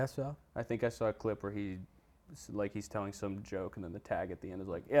 I guess so. I think I saw a clip where he's telling some joke and then the tag at the end is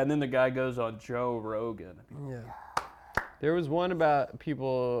like, yeah, and then the guy goes on Joe Rogan. Yeah. There was one about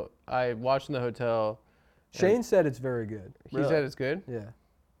people I watched in the hotel. Shane said it's very good. He Really? said it's good. Yeah.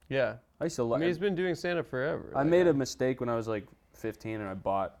 Yeah. I used to I like. mean, he's been doing stand up forever. I that made guy. a mistake when I was like 15 and I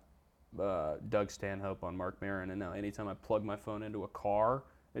bought Doug Stanhope on Mark Maron, and now anytime I plug my phone into a car,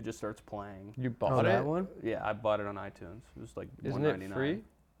 it just starts playing. You Oh, bought that it? one? Yeah, I bought it on iTunes. It was like Isn't $1.99. it free?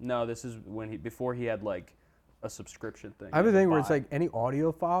 No, this is before he had like a subscription thing. I have you a had to thing where it's buy. like any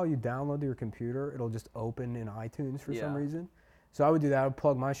audio file you download to your computer, it'll just open in iTunes for some Yeah. reason. So I would do that. I would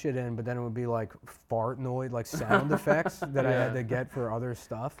plug my shit in, but then it would be like fart noise, like sound effects that I had Yeah. to get for other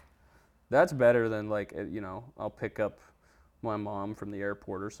stuff. That's better than like I'll pick up my mom from the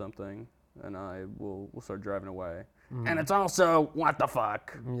airport or something, and we'll start driving away, and it's also what the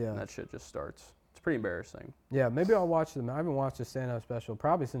fuck. Yeah. And that shit just starts. It's pretty embarrassing. Yeah, maybe I'll watch them. I haven't watched a stand-up special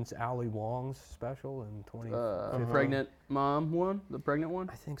probably since Ali Wong's special in 2015. Pregnant mom one, the pregnant one.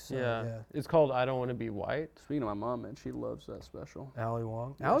 I think so. Yeah. Yeah. It's called I Don't Want to Be White. Speaking of my mom, man, she loves that special. Ali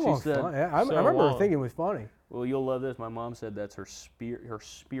Wong. Yeah, Ali she Wong's said- fun. Yeah, I So remember Wong. thinking it was funny. Well, you'll love this. My mom said that's her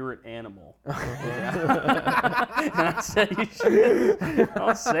spirit animal. And I said you should.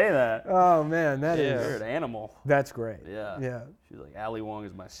 Don't say that. Oh man, that is Yeah. Spirit animal. that's great. Yeah. Yeah. She's like, Ali Wong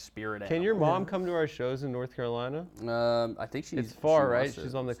is my spirit Can your animal. mom come to our shows in North Carolina? I think she's. It's far, she right? wants to.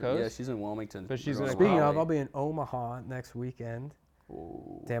 She's on the Yeah, coast? she's in Wilmington. But she's We're in going a Speaking to of, Raleigh. I'll be in Omaha next weekend.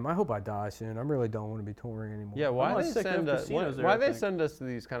 Ooh. Damn, I hope I die soon. I really don't want to be touring anymore. Yeah, why Oh, they it's sick. They have send us? casinos there, Why I they think. send us to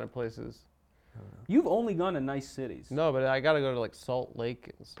these kind of places? You've only gone to nice cities. No, but I gotta go to like Salt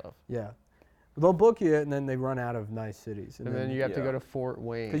Lake and stuff, Yeah. They'll book you, and then they run out of nice cities. and then you have to yeah. go to Fort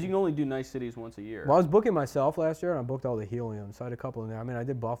Wayne. Because you can only do nice cities once a year. Well, I was booking myself last year, and I booked all the Helium, so I had a couple in there. I mean, I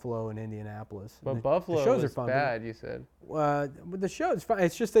did Buffalo and Indianapolis. But And the Buffalo shows are was fun, but- bad. You said. But the show is fine.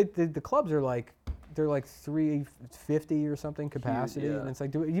 It's just that the clubs are like, they're like 350 or something capacity, yeah. and it's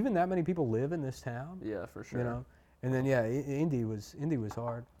like, do even that many people live in this town? Yeah, for sure. You know. And then yeah, Indy was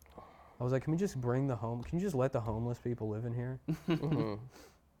hard. I was like, can we just bring the home? Can you just let the homeless people live in here? Mhm.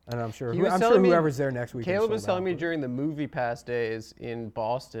 And I'm sure, He was I'm sure telling me- whoever's there next week. Caleb was telling me during the Movie Pass days in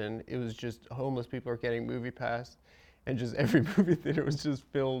Boston, it was just homeless people are getting Movie Pass, and just every movie theater was just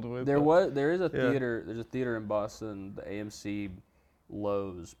filled with. There is a Yeah. theater. There's a theater in Boston, the AMC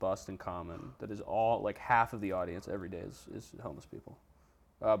Lowe's Boston Common, that is all like half of the audience every day is homeless people.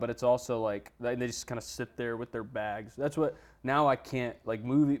 But it's also like they just kind of sit there with their bags. That's what now I can't like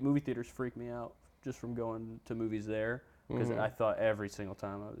movie theaters freak me out just from going to movies there because Mhm. I thought every single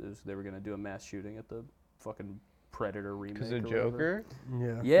time they were gonna do a mass shooting at the fucking Predator remake. Because of or whatever. Joker.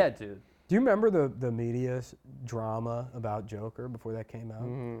 Yeah. Yeah, dude. Do you remember the media drama about Joker before that came out?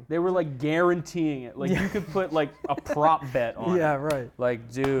 Mhm. They were like guaranteeing it. Like you could put like a prop bet on Yeah, it. right. Like,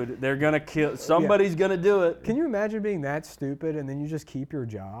 dude, they're gonna kill. Somebody's gonna do it. Can you imagine being that stupid and then you just keep your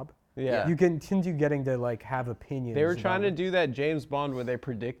job? Yeah. You continue getting to like have opinions. They were trying to about it. do that James Bond where they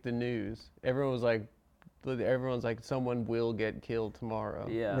predict the news. Everyone's like, someone will get killed tomorrow.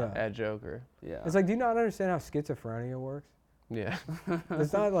 Yeah. Yeah. At Joker. Yeah. It's like, do you not understand how schizophrenia works? Yeah.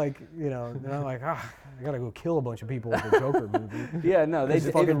 It's not like, they're not like, I gotta go kill a bunch of people with a Joker movie. Yeah, no, they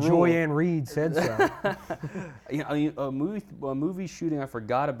Because fucking ruled. Joy-Ann Reid said so. A movie shooting I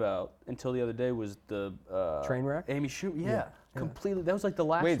forgot about until the other day was the Trainwreck? Amy Schumer. Yeah, Yeah. completely. That was like the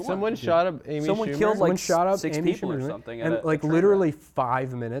last Wait, one. someone shot up Amy Someone Schumer? killed, like, Someone shot up six Amy people or Schumer, something at and a like train literally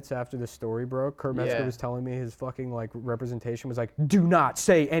 5 minutes after the story broke, Kurt Metzger Yeah. was telling me his fucking like representation was like, "Do not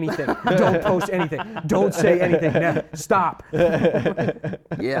say anything. Don't post anything. Don't say anything. Now, stop."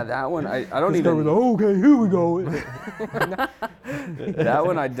 Yeah, that one I don't This guy was even. like, "Okay, here we go." That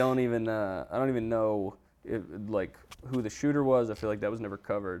one I don't even know like who the shooter was. I feel like that was never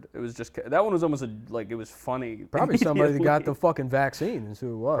covered. It was just that one was almost it was funny. Probably somebody that got the immediately. fucking vaccine is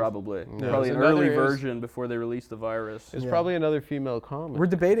who it was. Probably No, probably it an was early another- it was- version before they released the virus. It's Yeah. probably another female comic. We're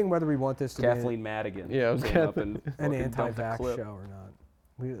debating whether we want this to Kathleen Madigan. Yeah, it was came up Kathleen. and be an fucking dumped a anti-vax clip. show or not.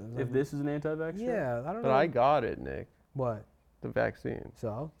 We, If this is an anti-vax show? yeah, I don't But know. I got it, Nick. What? The vaccine.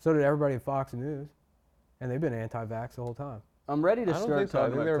 So did everybody at Fox News, and they've been anti-vax the whole time. I'm ready to I don't start think so. I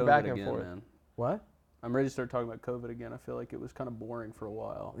talking think they about were COVID back and again, forth. man. What? I'm ready to start talking about COVID again. I feel like it was kind of boring for a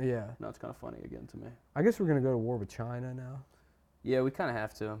while. Yeah. Now it's kind of funny again to me. I guess we're gonna go to war with China now. Yeah, we kind of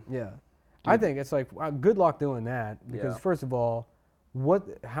have to. Yeah. I think it's like good luck doing that because Yeah. first of all,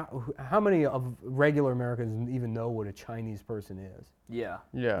 how many of regular Americans even know what a Chinese person is? Yeah.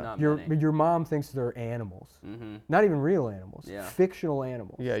 Yeah. Not Your many. your mom thinks they're animals, Mm-hmm. not even real animals, Yeah. fictional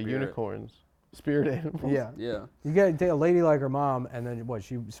animals. Yeah, Spirit. unicorns. Spirit animals. Yeah. Yeah. You got to take a lady like her mom, and then what?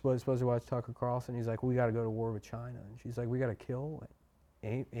 She was supposed to watch Tucker Carlson. He's like, "We got to go to war with China," and she's like, "We got to kill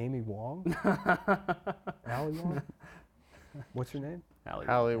Amy Wong, Ali Wong. What's her name?" Ali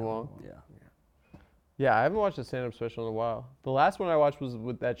Ali Wong. Yeah. Yeah, I haven't watched a stand-up special in a while. The last one I watched was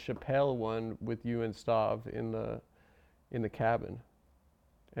with that Chappelle one with you and Stav in the cabin,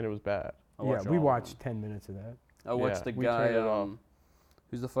 and it was bad. I Yeah, watched we all of watched them. 10 minutes of that. I watched Yeah, the we guy. turned it off.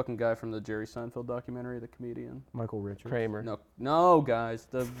 Who's the fucking guy from the Jerry Seinfeld documentary? The comedian. Michael Richards. Kramer. No, guys.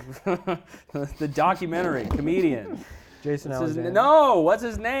 The the documentary comedian. Jason What's his, Alexander. no, what's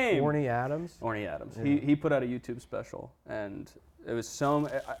his name? Orny Adams. Orny Adams. Yeah. He put out a YouTube special, and it was some.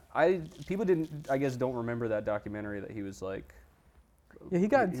 People didn't, I guess, don't remember that documentary that he was like. Yeah, he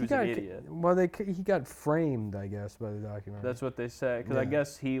got an idiot. Well, he got framed, I guess, by the documentary. That's what they say. Because I Yeah.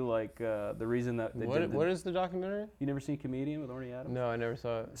 guess he like the reason that they did. What is the documentary? You never seen Comedian with Orny Adams? No, I never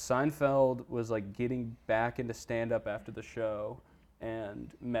saw it. Seinfeld was like getting back into stand up after the show and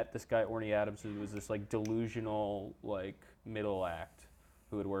met this guy Orny Adams, who was this like delusional like middle act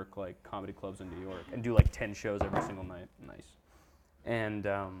who would work like comedy clubs in New York and do like 10 shows every single night. Nice. And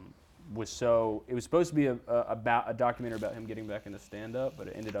it was supposed to be about a documentary about him getting back into stand up, but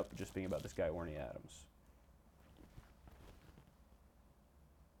it ended up just being about this guy Orny Adams.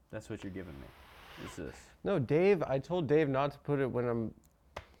 That's what you're giving me. Is this? No, Dave. I told Dave not to put it when I'm.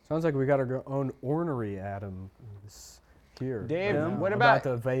 Sounds like we got our own ornery Adams here. Dave, right now what about-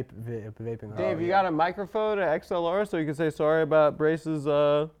 the vaping? Dave, you got a microphone, an XLR, so you can say sorry about Brace's.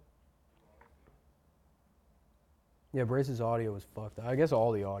 Yeah, Brace's audio was fucked up. I guess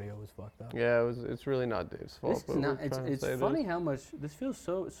all the audio was fucked up. Yeah, it's really not Dave's fault. This but is we're not, trying to it's say funny how much this feels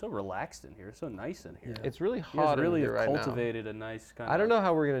so relaxed in here, so nice in here. Yeah. It's really You guys hot really in have here right now. cultivated a nice kind I don't know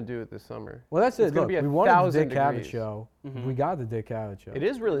how we're gonna do it this summer. Well, that's It's it. gonna Look, be we wanted the 1,000 Dick Cavett degrees. show. Mhm. We got the Dick Cavett show. It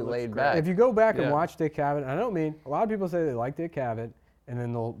is really Looks laid great. back. If you go back and Yeah. watch Dick Cavett, I don't mean a lot of people say they like Dick Cavett, and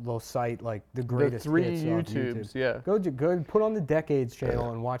then they'll cite like the the greatest 3 hits off YouTube. YouTubes, yeah. Go put on the Decades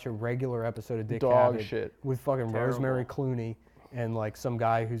channel and watch a regular episode of Dick Dog Cavett shit. with fucking Terrible. Rosemary Clooney and like some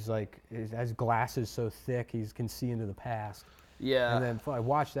guy who's like has glasses so thick he can see into the past. Yeah. And then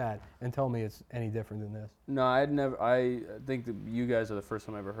watch that and tell me it's any different than this. No, I think that you guys are the first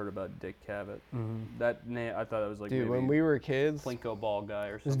time I ever heard about Dick Cavett. Mm-hmm. That name, I thought that was like Dude, maybe when we were kids, Plinko ball guy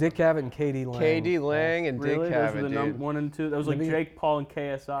or It was something. Dick Cavett and Katie Lang. KD Lang and Really? Dick Those were Cavett, the dude. 1 and 2. That was like Maybe- Jake Paul and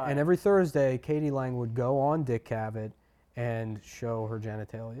KSI. And every Thursday, Katie Lang would go on Dick Cavett and show her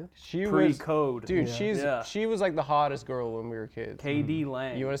genitalia. She was, pre-code. dude. Yeah. She was like the hottest girl when we were kids. KD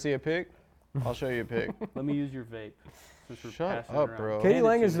Lang. You want to see a pic? I'll show you a pic. Let me use your vape. Since we're Shut passing it up, around. bro. Katie Hand it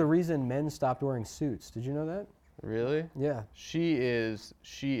Lang to is me. the reason men stopped wearing suits. Did you know that? Really? Yeah. She is.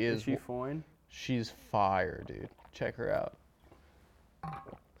 Is she fine? She's fire, dude. Check her out.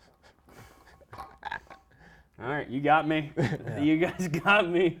 All right, you got me. You guys got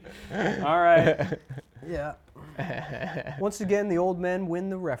me. All right, Yeah. Once again, the old men win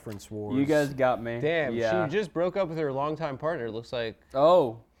the reference wars. you guys got me. Damn, Yeah. she just broke up with her longtime partner. Looks like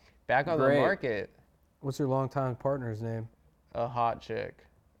Oh, back on Great. the market. What's your longtime partner's name? A hot chick.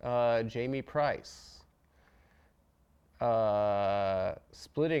 Jamie Price.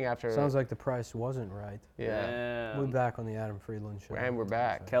 Splitting after. Sounds like the price wasn't right. Yeah. We'll be back on the Adam Friedland show. And we're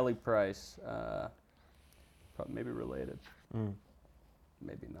back. Kelly Price. Probably maybe related. Mm.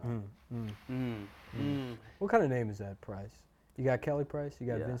 Maybe not. Mm. What kind of name is that, Price? You got Kelly Price, you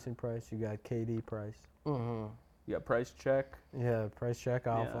got Yeah. Vincent Price, you got KD Price. Mm-hmm. You got price check. Yeah, Price check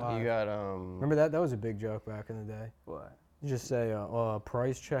Alpha. Yeah. You got Remember that? That was a big joke back in the day. What? You just say,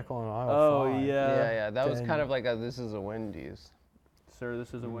 price check on aisle Oh 5. yeah. yeah. That was Then- kind of like a this is a Wendy's. Sir,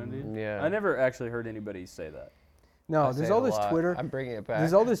 this is a Wendy's. Yeah. I never actually heard anybody say that. No, I there's say all it a this lot. Twitter. I'm bringing it back.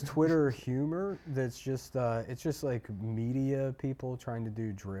 There's all this Twitter humor that's just it's just like media people trying to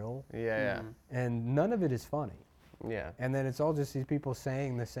do drill, Yeah, and none of it is funny. yeah. And then it's all just these people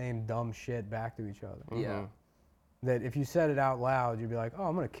saying the same dumb shit back to each other. Yeah. Yeah. That if you said it out loud, you'd be like, "Oh,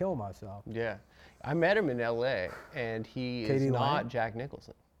 I'm gonna kill myself." Yeah. I met him in LA and he Katie is Lang? not Jack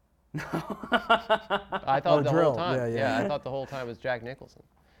Nicholson. I thought the Drill. whole time. Yeah, yeah. I thought the whole time it was Jack Nicholson.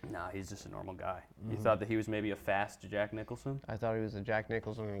 Nah, he's just a normal guy. You thought that he was maybe a fast Jack Nicholson I thought he was a Jack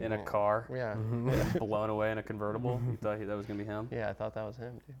Nicholson in a car, Yeah. blown away in a convertible. You thought that was gonna be him? Yeah, I thought that was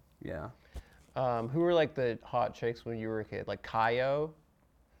him, dude. Yeah. Who were like the hot chicks when you were a kid? Like Kaio?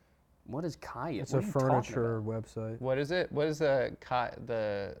 What is Kaya? It's What a are you talking furniture about? website. What is it? What is the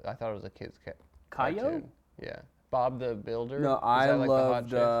I thought it was a kid's Kaio? cartoon. Yeah. Bob the Builder? No, Is I that like the hot loved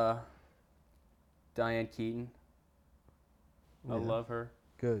chicks? Diane Keaton. I Yeah. love her.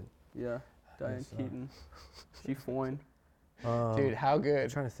 Good. Yeah, Diane Yes, Keaton. She fine. Dude, how I'm good?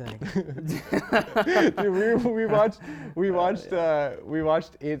 trying to think. Dude, we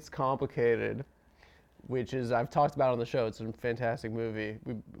watched It's Complicated, which is I've talked about on the show. It's a fantastic movie.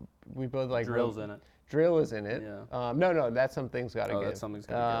 We both like Drill's in it. Drill is in it. Yeah. No, that's Something's Gotta Oh, Give. That's Something's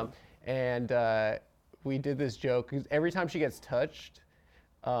Gotta And we did this joke 'cause every time she gets touched,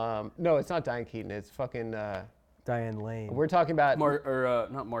 no, it's not Diane Keaton. It's fucking. Diane Lane. We're talking about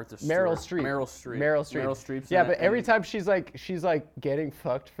Not Martha Stewart. Meryl Streep. Meryl Streep. Meryl Streep. Meryl Streep's Yeah, in but it, every and time she's like getting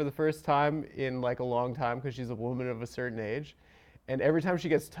fucked for the first time in like a long time because she's a woman of a certain age, and every time she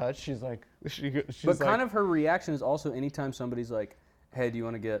gets touched, she's like she's But like, kind of her reaction is also anytime somebody's like, "Hey, do you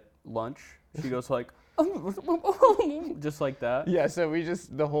want to get lunch?" She goes like, just like that. Yeah, so we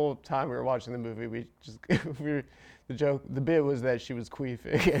just the whole time we were watching the movie, the bit was that she was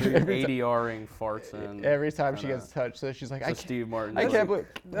queefing ADRing farts and every time she kinda- gets touched. So she's like, So Steve Martin. I can't believe.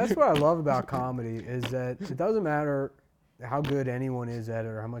 That's what I love about comedy is that it doesn't matter how good anyone is at it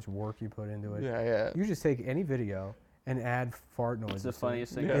or how much work you put into it. Yeah, yeah. You just take any video and add fart noises. It's the to it.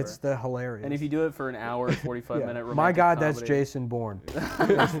 funniest thing It's ever. the hilarious. And if you do it for an hour and 45 minute romantic My God, that's comedy- Jason Bourne.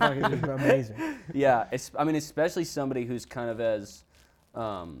 It's fucking amazing. Yeah, I mean, especially somebody who's kind of as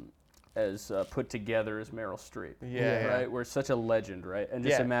put together as Meryl Streep. Yeah, Right? yeah. We're such a legend, right? And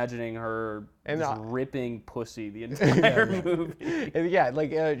just Yeah. imagining her And, just ripping pussy the entire movie. And yeah,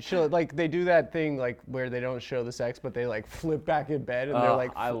 like she'll like they do that thing like where they don't show the sex, but they like flip back in bed and they're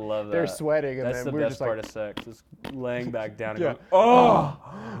like I love that. they're sweating, and That's then the we're best just part like, of sex, is laying back down and Yeah.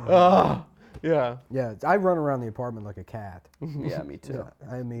 going, yeah, Yeah, I run around the apartment like a cat. yeah, me too. Yeah,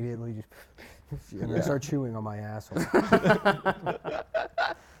 I immediately just and I start chewing on my asshole.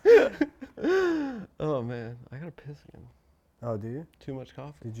 Oh man, I gotta piss again. Oh, do you? Too much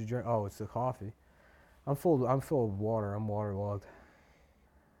coffee. Did you drink? Oh, it's the coffee. I'm full of water. I'm waterlogged.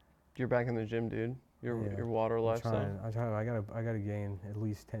 You're back in the gym, dude. Your Yeah, water lifestyle. I gotta gain at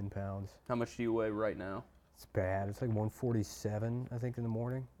least 10 pounds. How much do you weigh right now? It's bad. It's like 147, I think, in the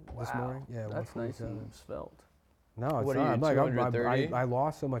morning. This morning. Yeah, That's nice 147. and svelte. No, it's What are not. you, I'm like, I'm- 230? I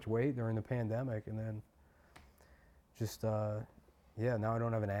lost so much weight during the pandemic, and then just yeah, now I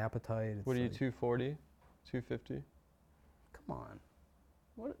don't have an appetite. It's What are you, like, 240, 250? Come on.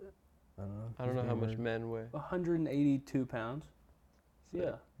 What? I don't know. I don't just know how being much weird. men weigh. 182 pounds.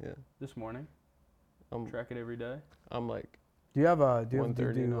 Yeah, Yeah, this morning. I'm Track it every day. I'm like Do you have a do you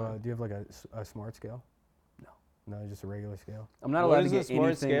 139. have like a smart scale? No, just a regular scale. I'm not What allowed to does the get smart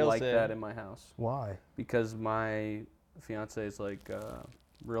anything scale like say? that in my house Why? because my fiance is like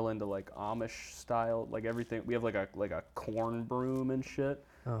real into like Amish style, like everything. We have like a corn broom and shit.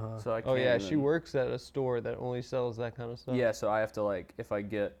 Uh-huh. So I can't. oh yeah, she even- works at a store that only sells that kind of stuff. Yeah, so I have to like if I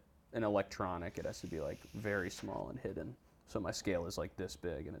get an electronic, it has to be like very small and hidden. So my scale is like this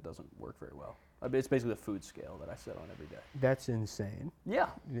big and it doesn't work very well. It's basically the food scale that I sit on every day. That's insane. Yeah.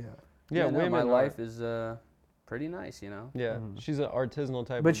 Yeah. yeah. no, Women my are- life is pretty nice, you know. Yeah, she's an artisanal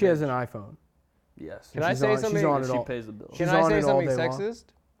type. But of she has bitch. an iPhone. Yes. Can I She's say on- she's something? on it She all. pays the bills. Can She's I on say it all something day long. sexist?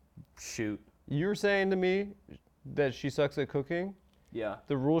 Shoot. You're saying to me that she sucks at cooking. Yeah.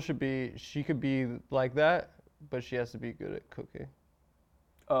 The rule should be she could be like that, but she has to be good at cooking.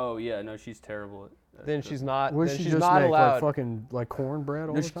 Oh yeah, no, she's terrible at Then she's not. What Then does she she's just not make? allowed. Like fucking like cornbread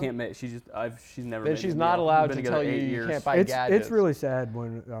all No, the she time? can't make. She's never. Then made she's a not meal. allowed We've to been tell together you 8 you years. can't buy It's gadgets. really sad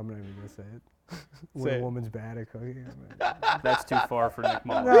when I'm not even gonna say it. When Say a it. woman's bad at cooking. That's too far for Nick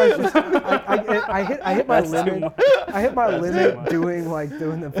Mullen. No, it's just, I hit my That's too limit. much. I hit my That's too limit much.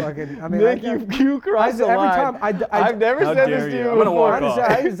 doing the fucking. I mean, Nick, you crossed the every line. time I've never How said dare this to you. you I'm gonna before. walk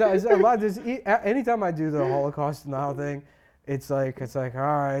off. Anytime I do the Holocaust denial thing, it's like all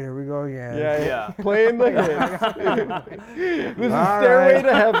right, here we go again. Yeah, Yeah. Playing the hits. This is All Stairway right.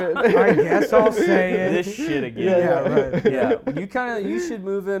 to Heaven. I guess I'll say it. This shit again. Yeah, right. Yeah, you should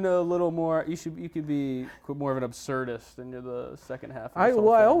move in a little more. You could be more of an absurdist into the second half. Of this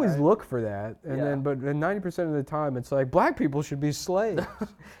whole I thing, always right? look for that, and Yeah. then 90% of the time it's like black people should be slaves.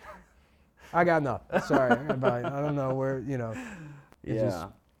 I got nothing. Sorry, I don't know where it Yeah. just-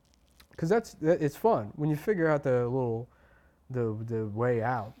 Cause it's fun when you figure out the way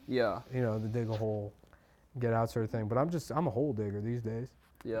out. Yeah. The dig a hole, get out sort of thing. But I'm a hole digger these days.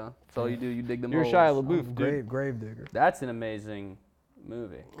 Yeah. That's all you do. You dig them You're holes. Shia I'm a LaBeouf, dude. grave digger. That's an amazing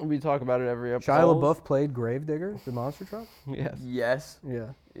movie. We talk about it every episode. Shia Holes? LaBeouf played Grave Digger, the monster truck. Yes. Yes. Yeah.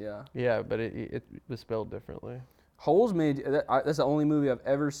 Yeah. Yeah, but it was spelled differently. Holes made. That's the only movie I've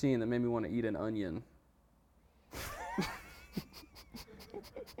ever seen that made me want to eat an onion.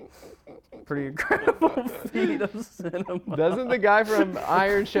 Pretty incredible feat of cinema. Doesn't the guy from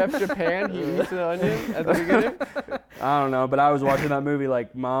Iron Chef Japan, he eats an onion at the beginning? I don't know, but I was watching that movie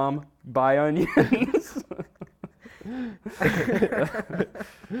like, Mom, buy onions. It's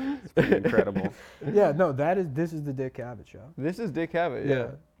pretty incredible. Yeah. No, this is the Dick Cavett show. This is Dick Cavett, yeah.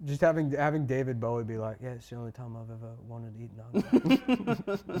 Just having David Bowie be like, yeah, it's the only time I've ever wanted to eat an onion.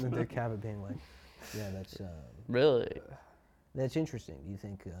 And then Dick Cavett being like, yeah, Really? That's interesting. Do you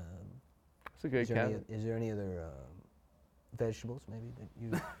think It's a good cabin. Is there any other vegetables maybe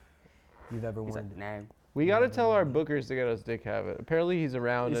that you've ever He's wanted? like, nah. We got to tell our bookers to get us Dick Habit. Apparently he's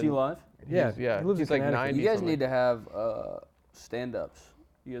around. Is he and live? Yeah, yeah. he lives in He's like Connecticut. 90. You guys something. need to have stand-ups.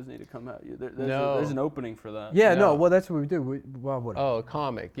 You guys need to come out. No. There's an opening for that. Yeah, No. no. Well, that's what we do. Well, whatever. Oh, a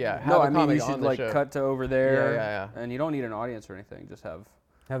comic. Yeah. Have No, a I mean comic you on should the like show. cut to over there. Yeah. And you don't need an audience or anything. Just have.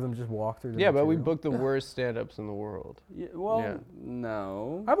 Have them just walk through. The Yeah, but we material. booked the worst stand-ups in the world. Yeah, well, Yeah.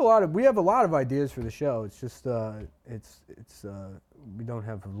 no. We have a lot of ideas for the show. It's just we don't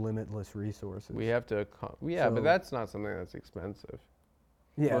have limitless resources. We have to. Yeah, So- but that's not something that's expensive.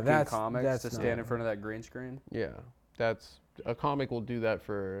 yeah, Booking that's comics that's to not- stand in front of that green screen. Yeah, that's a comic will do that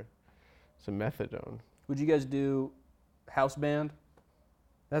for some methadone. Would you guys do house band?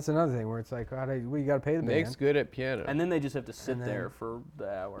 That's another thing where it's like, we got to pay the Nick's band. good at piano. And then they just have to sit And there then- for the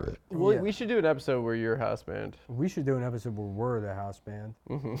hour. Well, Yeah. we should do an episode where you're house band. We should do an episode where we're the house band,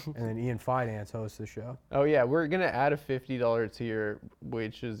 and then Ian Fidance hosts the show. Oh yeah, we're gonna add a $50 tier,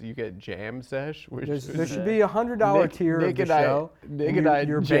 which is you get jam sesh. Which There is should be a $100 tier Nick of the and I- show. Nick and I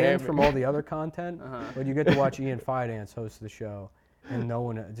you're jam banned it. from all the other content, Uh-huh. but you get to watch Ian Fidance host the show, and no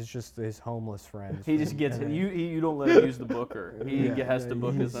one. It's just his homeless friends. He just gets And then you don't let him use the booker. He Yeah, has to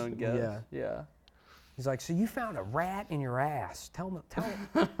book his he's- own guests. yeah. Yeah. He's like, so you found a rat in your ass? Tell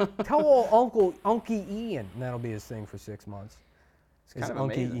old Uncle Ian, and that'll be his thing for 6 months. It's kind of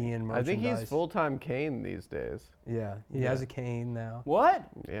Uncle amazing. Ian I think he's merchandise. full-time Kane these days. Yeah, he has a cane now. What?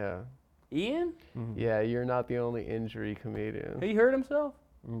 Yeah. Ian? Yeah, you're not the only injury comedian. He hurt himself?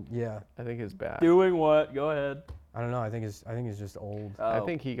 Yeah, I think his back. Doing what? Go ahead. I don't know. I think he's just old. I Oh,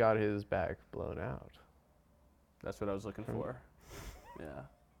 think he got his back blown out. that's what I was looking for. Yeah.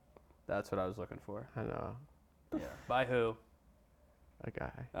 That's what I was looking for. I know. Yeah. By who? A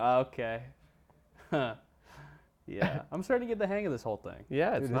guy. Okay. Yeah. I'm starting to get the hang of this whole thing.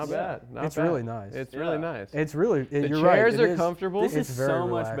 Yeah, it's Dude, not it's- bad. Not it's bad. really nice. It's Yeah. really nice. It's really. the you're right, chairs it are is- comfortable. This It's is very so much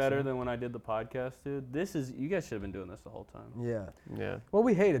relaxing. better than when I did the podcast, dude. You guys should have been doing this the whole time. Yeah. Yeah. Well,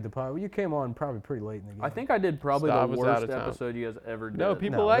 we hated the pod. You came on probably pretty late in the game. I think I did probably Stop the was out worst of town. episode you guys ever did. No,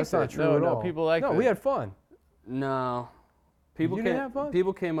 people No, liked that's not it. true no, at no, all. people liked No, it. we had fun. No. People You came, didn't have fun?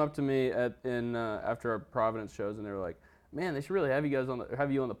 People came up to me after our Providence shows, and they were like, "Man, they should really have you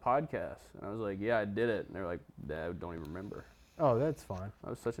on the podcast." And I was like, "Yeah, I did it." And they were like, "I don't even remember." Oh, that's fine. I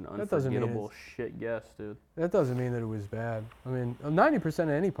was such an That doesn't mean unforgettable shit guest, dude. That doesn't mean that it was bad. I mean, 90% of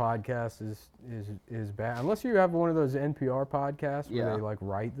any podcast is bad, unless you have one of those NPR podcasts where Yeah. they like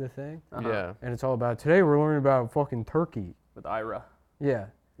write the thing, Uh-huh. Yeah. and it's all about today we're learning about fucking turkey. With Ira. Yeah.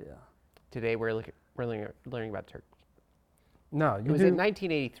 Yeah. Today we're learning about Turkey. No, It you was do. in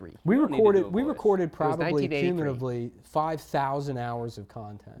 1983. we You don't need to do a voice. recorded probably 1983. cumulatively 5,000 hours of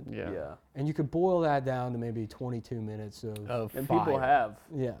content, Yeah. Yeah. and you could boil that down to maybe 22 minutes of Of And fire. people have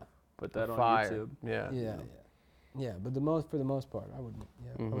yeah. put that on fire. YouTube. Yeah. Yeah, but for the most part, I would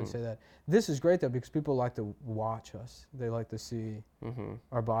Mhm. say that. This is great though because people like to watch us. They like to see Mm-hmm.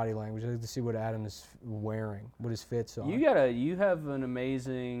 our body language. They like to see what Adam is wearing, what his fits are. You have an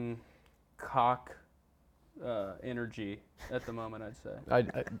amazing cock energy at the moment, I'd say.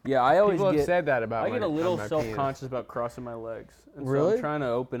 Yeah, I always People have get said that about I my get a little my self-conscious about crossing my legs. And so Really? I'm trying to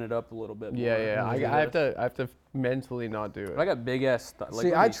open it up a little bit penis. more. Yeah, yeah. and do I have this. to mentally not do it. I got big ass like See, look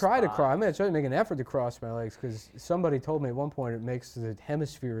at I these try to thighs. cross. I mean, I try to make an effort to cross my legs because somebody told me at one point it makes the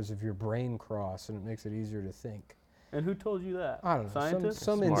hemispheres of your brain cross and it makes it easier to think. And who told you that? I don't know. Scientists?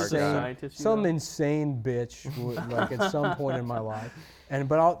 Some Smart insane, guy. Scientists, you some know? insane bitch would, like at some point in my life,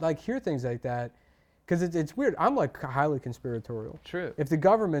 but I'll like hear things like that because it's weird. I'm like highly conspiratorial. True. If the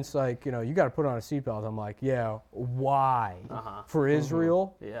government's like, you got to put on a seatbelt, I'm like, yeah, why? Uh-huh. For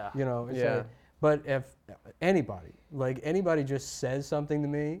Israel? Yeah. It's Yeah. like, but if anybody just says something to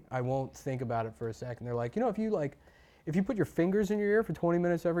me, I won't think about it for a second. They're like, if you put your fingers in your ear for 20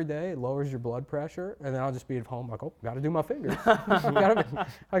 minutes every day, it lowers your blood pressure, and then I'll just be at home like, oh, got to do my fingers.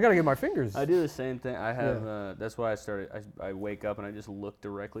 I gotta get my fingers. I do the same thing. I have. That's why I started. I wake up and I just look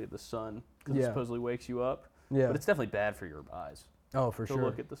directly at the sun because it Yeah. supposedly wakes you up. Yeah. But it's definitely bad for your eyes Oh, for to sure.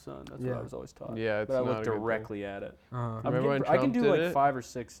 look at the sun. That's what Yeah. I was always taught. Yeah, it's but I not look a good thing. directly at it. Uh-huh. Remember when I can Trump do did like it? 5 or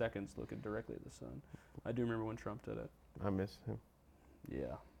 6 seconds looking directly at the sun. I do remember when Trump did it. I miss him.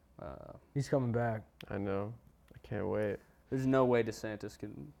 Yeah. He's coming back. I know. I can't wait. There's no way DeSantis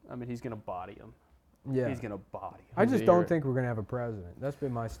can. I mean, he's gonna body him. Yeah. He's gonna body him. I He's just a don't hero. think we're gonna have a president. That's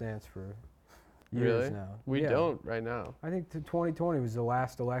been my stance for years Really? now. We Yeah. don't right now. I think 2020 was the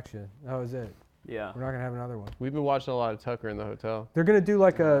last election. That was it. Yeah. We're not gonna have another one. We've been watching a lot of Tucker in the hotel. They're gonna do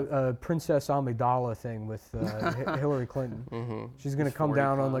like a Princess Amidala thing with Hillary Clinton. Mm-hmm. She's gonna come 40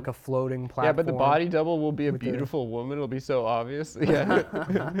 down on pounds. like a floating platform. Yeah, but the body double will be a with the- beautiful woman. It'll be so obvious. Yeah.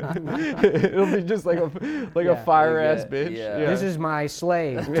 It'll be just like a Yeah. fire ass Yeah, bitch. yeah. This is my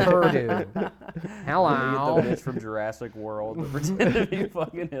slave, Turdu. They get Hello. the bitch from Jurassic World to pretend to be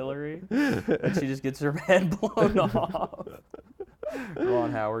fucking Hillary, and she just gets her head blown off.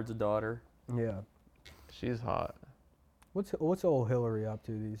 Ron Howard's daughter. Yeah. She's hot. What's old Hillary up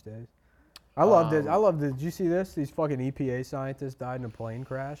to these days? I love this. I love this. Did you see this? These fucking EPA scientists died in a plane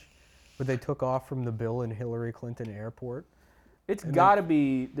crash, but they took off from the Bill and Hillary Clinton airport. It's gotta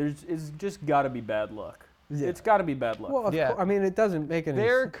be. It's just gotta be bad luck. Yeah. It's gotta be bad luck. Well, of Yeah. I mean, it doesn't make any.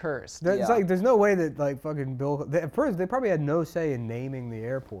 They're sense. cursed. It's Yeah. like there's no way that like fucking Bill. At first, they probably had no say in naming the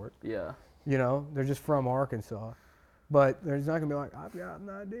airport. Yeah. You know, they're just from Arkansas. But there's not gonna be like, I've got an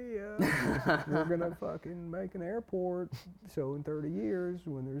idea. We're gonna fucking make an airport. So in 30 years,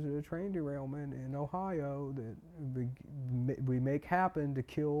 when there's a train derailment in Ohio that we make happen to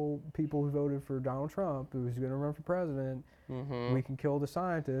kill people who voted for Donald Trump, who's gonna run for president, Mm-hmm. we can kill the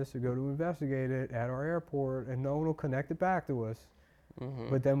scientists who go to investigate it at our airport, and no one will connect it back to us. Mm-hmm.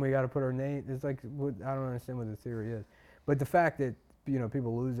 But then we got to put our name. It's like I don't understand what the theory is, but the fact that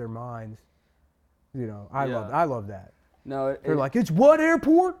people lose their minds, I Yeah. love that. No, They're like, it's what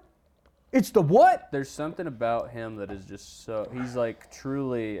airport? It's the what? there's something about him that is just so. He's like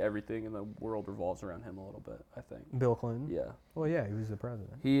truly everything in the world revolves around him a little bit. I think. Bill Clinton. Yeah. Well, yeah, he was the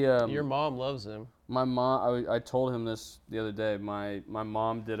president. He. Your mom loves him. My mom. I told him this the other day. My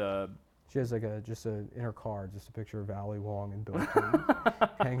mom did a. She has like in her car, just a picture of Ali Wong and Bill Clinton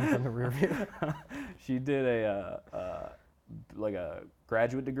hanging from the rear view. She did a like a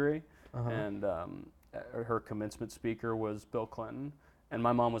graduate degree, Uh-huh. and her commencement speaker was Bill Clinton. And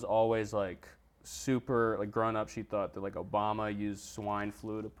my mom was always like super like growing up. She thought that like Obama used swine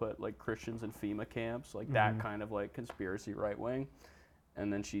flu to put like Christians in FEMA camps, like that kind of like conspiracy right wing.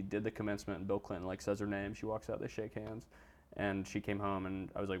 And then she did the commencement, and Bill Clinton like says her name. She walks out, they shake hands, and she came home, and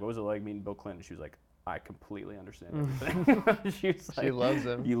I was like, "What was it like meeting Bill Clinton?" She was like, "I completely understand everything." She was She like, loves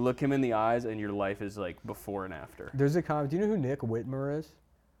him. you look him in the eyes, and your life is like before and after. There's a comment. Do you know who Nick Whitmer is?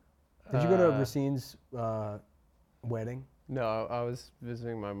 Did you go to Racine's wedding? No, I was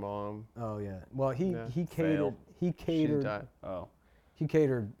visiting my mom. Oh yeah. Well, he Yeah. catered. Failed. He She catered. died. Oh, He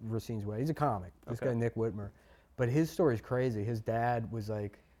catered Racine's wedding. He's a comic. This Okay. guy Nick Whitmer, but his story's crazy. His dad was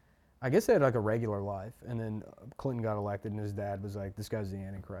like, I guess they had like a regular life, and then Clinton got elected, and his dad was like, this guy's the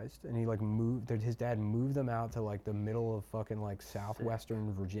Antichrist, and he like moved. His dad moved them out to like the middle of fucking like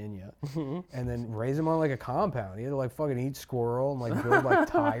southwestern Virginia, and then raised them on like a compound. He had to like fucking eat squirrel and like build like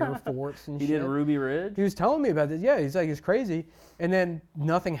tire forts and he shit. did Ruby Ridge. He was telling me about this. Yeah, he's like, it's crazy. And then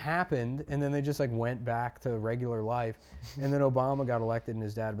nothing happened, and then they just like went back to regular life. And then Obama got elected, and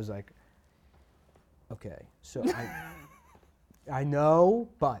his dad was like, okay, so I know,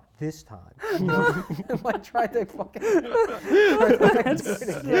 but this time. And like tried to fucking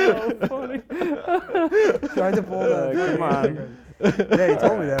So funny. tried to pull the Come on. Yeah, he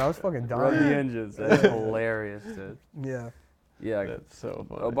told me that. I was fucking Run the dying. engines. That's hilarious, dude. Yeah. Yeah, That's so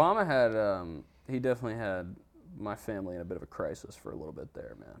funny. Obama had. He definitely had my family in a bit of a crisis for a little bit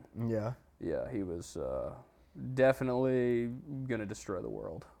there, man. Yeah. Yeah, he was definitely gonna destroy the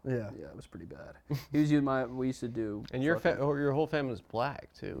world. Yeah. Yeah, it was pretty bad. He was we used to do. And your fucking- your whole family was black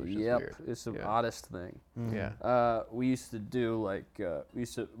too, which is Yep, weird. it's the Yeah. oddest thing. Yeah. We used to do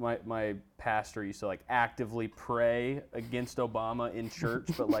like my pastor used to like actively pray against Obama in church,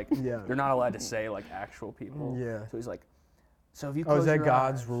 but like Yeah. you're not allowed to say like actual people. Yeah. So he's like, so if you Oh, close is that your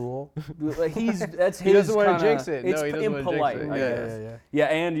God's eyes- rule? Like that's He his doesn't wanna kinda- jinx it. No, It's he doesn't wanna jinx impolite, it. I Yeah, guess. Yeah,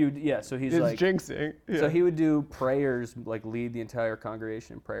 and so he's It's like jinxing. Yeah. so he would do prayers, like lead the entire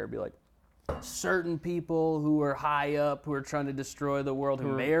congregation in prayer, be like, certain people who are high up, who are trying to destroy the world,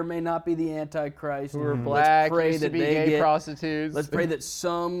 who may or may not be the Antichrist, who are let's black, pray used to that be they gay get, prostitutes. let's pray that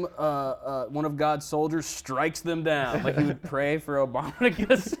some one of God's soldiers strikes them down. Like he would pray for Obama to get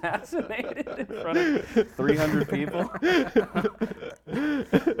assassinated in front of 300 people.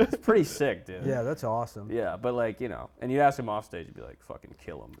 It's pretty sick, dude. Yeah, that's awesome. Yeah, but like and you ask him off stage, you'd be like, "Fucking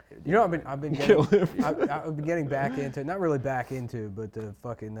kill him." Dude. You know, I've been getting, I've been getting back into, not really back into, but the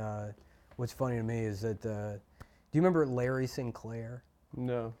fucking, what's funny to me is that, do you remember Larry Sinclair?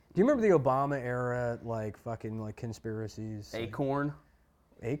 No. Do you remember the Obama era, like fucking like conspiracies? Acorn.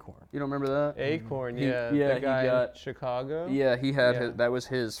 Acorn. You don't remember that? Acorn, He- yeah. yeah, the he guy in got- Chicago. Yeah, he had Yeah. that was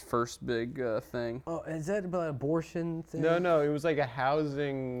his first big thing. Oh, is that about abortion thing? No, it was like a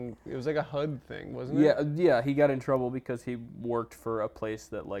housing. It was like a HUD thing, wasn't it? Yeah, he got in trouble because he worked for a place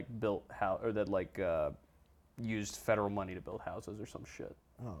that like built or that like used federal money to build houses or some shit.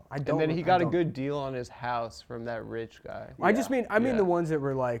 Oh, I don't. And then he I got a don't- good deal on his house from that rich guy. I just mean, Yeah. the ones that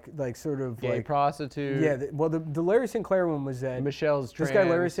were like sort of Gay like. prostitute. Yeah, well, the Larry Sinclair one was that Michelle's this trans. guy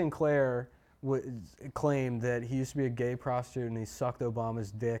Larry Sinclair claimed that he used to be a gay prostitute and he sucked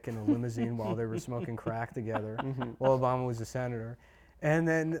Obama's dick in a limousine while they were smoking crack together, while Obama was a senator. And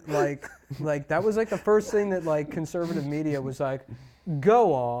then like that was like the first thing that like conservative media was like,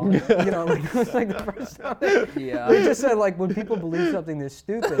 go on, like it was like the first time they just said like when people believe something this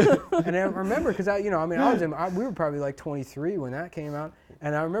stupid. And I remember because we were probably like 23 when that came out,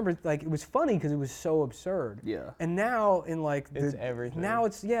 and I remember like it was funny because it was so absurd. Yeah. And now in like It's everything. Now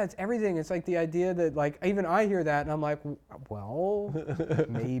it's everything. It's like the idea that like even I hear that and I'm like, well,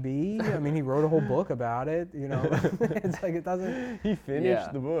 maybe. I mean, he wrote a whole book about it. It's like it doesn't. He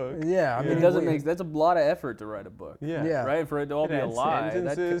finished the book. Yeah, I mean, It doesn't make that's a lot of effort to write a book. Yeah. Yeah. Right? For it to all It be a had lie.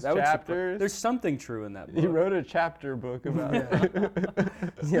 sentences, would chapters. there's something true in that book. He wrote a chapter book about it.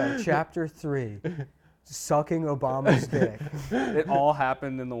 Yeah, chapter 3, sucking Obama's dick. It all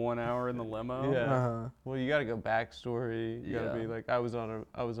happened in the 1 hour in the limo. Yeah. Uh-huh. Well, you gotta go backstory. You gotta Yeah. be like, I was on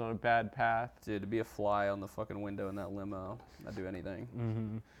a bad path Dude, to be a fly on the fucking window in that limo, I'd do anything.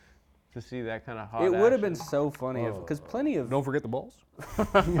 Mm-hmm. to see that kind of hot. It would have been action. so funny because plenty of Don't forget the balls.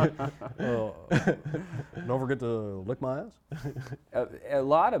 Don't forget to lick my ass. a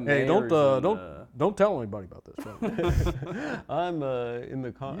lot of Hey, mayors don't tell anybody about this. I'm in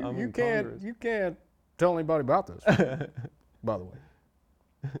the con. I'm you in can't Congress. you can't tell anybody about this. By the way,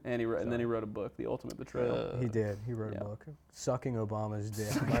 and then he wrote a book, The Ultimate Betrayal. He did. He wrote yeah. a book, Sucking Obama's Dick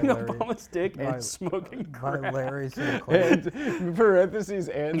Sucking by Larry, Obama's dick by- and smoking by crack. Larry Sinclair. And parentheses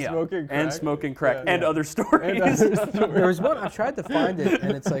and Yeah. smoking crack. And smoking crack Yeah. and other stories. And other stories. There was one, I tried to find it,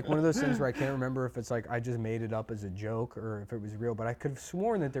 and it's like one of those things where I can't remember if it's like I just made it up as a joke or if it was real, but I could have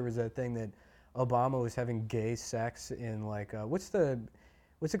sworn that there was that thing that Obama was having gay sex in like, what's it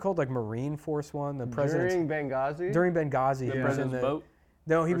called, like Marine Force One? The president During Benghazi. during Benghazi, The he was in president's the, boat.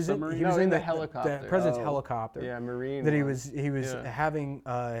 no, he or was in, submarine? he was No, in in the the helicopter. the president's Oh. helicopter. Yeah, Marine. That he one. was Yeah. having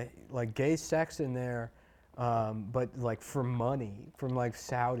like gay sex in there, but like for money from like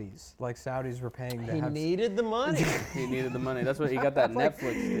Saudis. Like Saudis were paying to He have needed the money. He needed the money. That's what he got that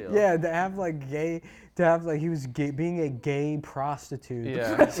Netflix deal. yeah, to have like he was being a gay prostitute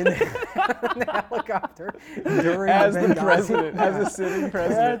Yeah. in the helicopter during As the Benghazi- president, Yeah. as a sitting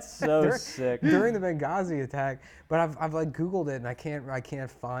president. That's so During- sick. during the Benghazi attack. But I've like Googled it and I can't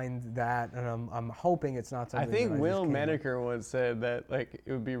find that, and I'm hoping it's not I something. think that I Will just came up- Menaker once said that like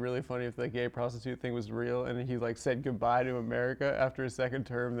it would be really funny if the gay prostitute thing was real, and he like said goodbye to America after his second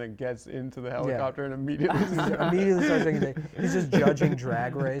term, then gets into the helicopter and immediately. immediately starts thinking he's just judging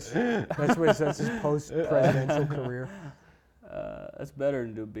Drag Race. That's his post-presidential career. That's better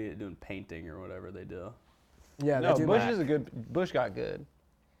than doing painting or whatever they do. Yeah, No, they do Bush that. is a good. Bush got good.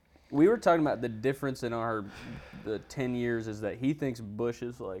 We were talking about the difference in the 10 years is that he thinks Bush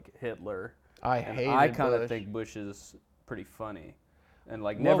is like Hitler. I And hated I kind of Bush. think Bush is pretty funny. And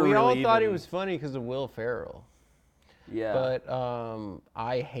like Well, never we really all thought he even- was funny because of Will Ferrell, Yeah. but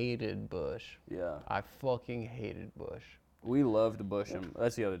I hated Bush. yeah. I fucking hated Bush. We loved Bush and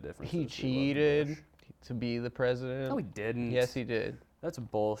that's the other difference. He is we loved cheated Bush. to be the president. No, he didn't. Yes, he did. That's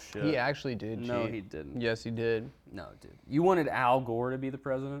bullshit. He actually did cheat. No, he didn't. Yes, he did. No, dude. You wanted Al Gore to be the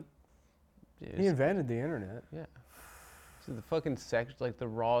president? He invented the internet. Yeah. So the fucking like the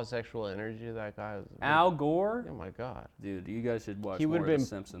raw sexual energy of that guy was. Al Gore? Oh my god. Dude, you guys should watch He more would've of The been-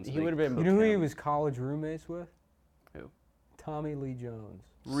 Simpsons. he They would've been- You know who he cook was college roommates with? Who? Tommy Lee Jones.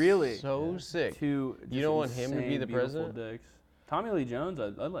 him. Really? So sick. Two You don't want him to be insane, the beautiful president? Dicks. Tommy Lee Jones,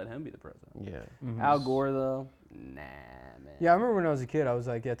 I'd let him be the president. Yeah. Al Gore, though? Nah, man. Yeah, I remember when I was a kid, I was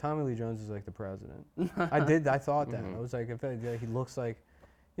like, yeah, Tommy Lee Jones is like the president. I thought that. I was like, he looks like,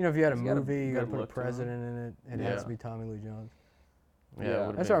 if you had a He's got a movie, you got to good put a look to him. president in it, it has to be Tommy Lee Jones. Yeah. Yeah. it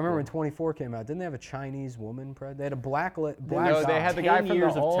would've That's been what I remember cool. when 24 came out. Didn't they have a Chinese woman president? They had a black No, guy. they had the 10 guy from the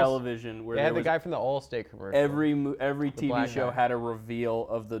years of All- television where They there had the was guy from the Allstate commercial. every TV black show guy. had a reveal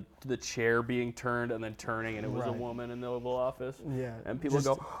of the chair being turned and then turning, and it was a Right. woman in the Oval Office. Yeah. And people just,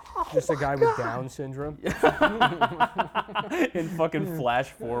 go just a guy with Down syndrome. in fucking flash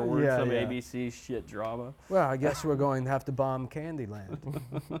forward Yeah, some yeah. ABC shit drama. Well, I guess we're going to have to bomb Candyland.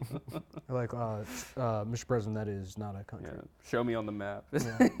 Like, Mr. President, that is not a country. Yeah. Show me on the map.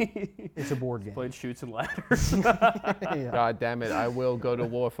 It's a board game. Played Shoots and Ladders. Yeah. God damn it! I will go to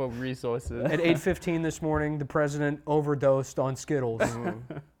war for resources. At 8:15 this morning, the president overdosed on Skittles.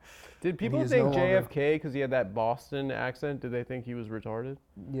 Did people he is think no longer- JFK, because he had that Boston accent, did they think he was retarded?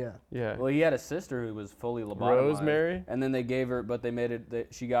 Yeah. Yeah. Well, he had a sister who was fully lobotomized. Rosemary? And then they gave her, but they made it,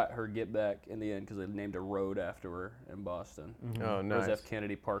 she got her get back in the end because they named a road after her in Boston. Oh, nice. Joseph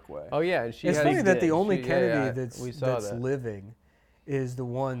Kennedy Parkway. Oh yeah, and she. It's had funny that the did. only She- yeah, Kennedy yeah, we saw that's that. living is the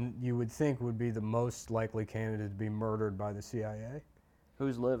one you would think would be the most likely candidate to be murdered by the CIA.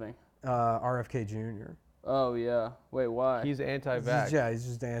 Who's living? RFK Jr. Oh, yeah. Wait, why? He's anti-vax. Yeah, he's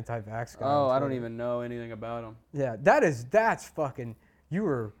just an anti-vax guy. Oh, on I don't Twitter. even know anything about him. Yeah, that's fucking. You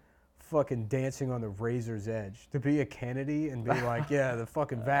were fucking dancing on the razor's edge to be a Kennedy and be like, yeah, the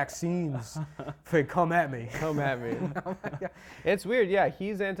fucking vaccines, come at me. Come at me. Oh It's weird. Yeah,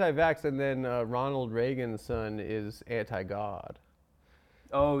 he's anti-vax, and then Ronald Reagan's son is anti-God.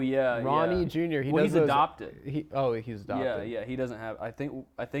 Oh, yeah. Ronnie yeah. Jr. He Well, does he's those- adopted. He's adopted. Yeah, yeah. He doesn't have. I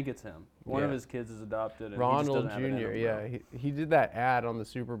think it's him. One of Yeah. his kids is adopted. And Ronald he just doesn't have it in Jr. him, Yeah, bro. he did that ad on the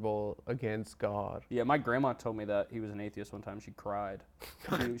Super Bowl against God. Yeah, my grandma told me that he was an atheist one time. She cried.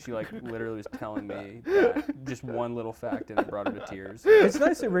 She like literally was telling me that, just one little fact, and it brought her to tears. It's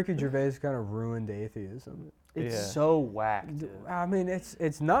nice that Ricky Gervais kind of ruined atheism. It's Yeah. so whack, dude. I mean,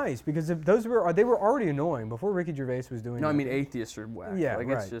 it's nice because if they were already annoying before Ricky Gervais was doing. No, I that. mean atheists are whack. Yeah, like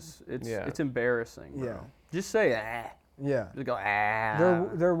right. it's just Yeah. it's embarrassing. Bro. Yeah. Just say ah. Yeah, Just go ah.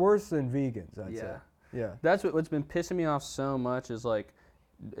 they're worse than vegans. I'd say. Yeah. Yeah. That's what's been pissing me off so much is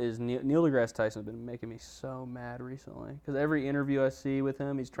Neil deGrasse Tyson's been making me so mad recently because every interview I see with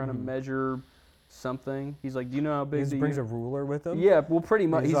him, he's trying to measure something. He's like, "Do you know how He big just the brings a ruler with him. Yeah, well, pretty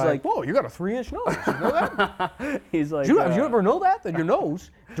much. He's like, whoa, you got a 3-inch nose. You know that? he's like, Did you ever know that your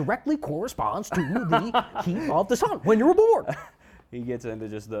nose directly corresponds to the heat of the sun when you were born? he gets into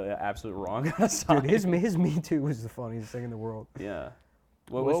just the absolute wrong Dude, science. his Me Too was the funniest thing in the world. Yeah.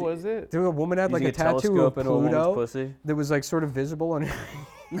 What he- was it? Dude, a woman had like using a tattoo of telescope into a woman's Pluto pussy. that was like sort of visible on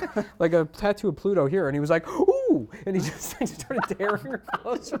like a tattoo of Pluto here, and he was like, ooh, and he just started tearing her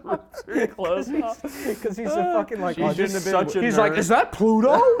clothes Close because he's a fucking like. She oh, shouldn't just- have been. such a He's like, nerd. is that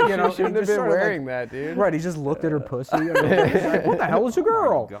Pluto? You know, She shouldn't he have just been started, like- wearing that, dude. Right, he just looked at her pussy. And he's like, what the hell is a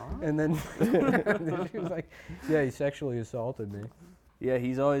girl? God. And then, and then she was like, yeah, he sexually assaulted me. Yeah,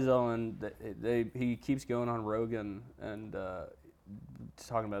 he's always on. He keeps going on Rogan and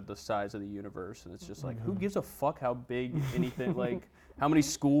talking about the size of the universe, and it's just like, who gives a fuck how big anything like how many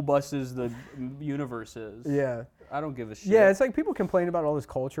school buses the universe is? Yeah. I don't give a shit. Yeah, it's like people complain about all this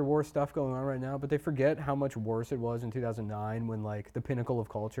culture war stuff going on right now, but they forget how much worse it was in 2009 when like the pinnacle of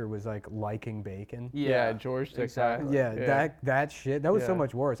culture was like liking bacon. Yeah, George took exactly. Yeah, that shit. That was so Yeah.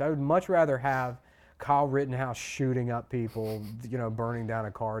 much worse. I would much rather have Kyle Rittenhouse shooting up people, burning down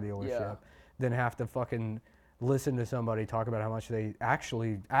a car dealership, Yeah. than have to fucking listen to somebody talk about how much they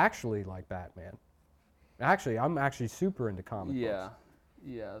actually like Batman. Actually, I'm actually super into comic Yeah.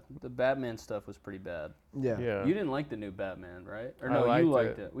 Yeah, the Batman stuff was pretty bad. books. Yeah. Yeah. You didn't like the new Batman, right? Or I no, liked you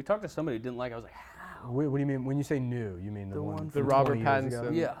liked it. it. We talked to somebody who didn't like it. I was like, how? What do you mean when you say new? You mean the, The one one The from Robert 20 years ago?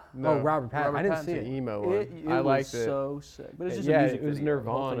 Pattinson. Yeah. No, Robert Pattinson. I didn't see Pattinson it. emo one. It I was liked it. so sick. But it's just Yeah, a music it was video.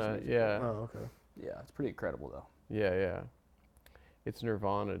 The whole thing's Nirvana. music Yeah. Oh, okay. Yeah, it's pretty incredible though. Yeah, yeah. It's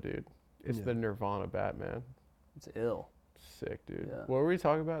Nirvana, dude. It's Yeah. the Nirvana Batman. It's ill. Sick, dude. Yeah. What were we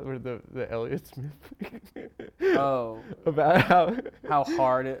talking about? Were the Elliott Smith Oh, about how how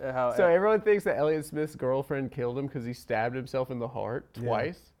hard it, how so everyone thinks that Elliott Smith's girlfriend killed him because he stabbed himself in the heart Yeah.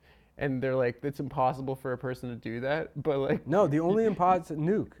 twice, and they're like, it's impossible for a person to do that. But like, No, the only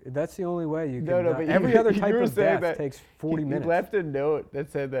nuke. That's the only way you can. No, die. but every you- other you type were of saying death that takes 40 he minutes. left a note that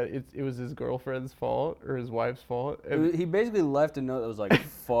said that it was his girlfriend's fault or his wife's fault. And he basically left a note that was like,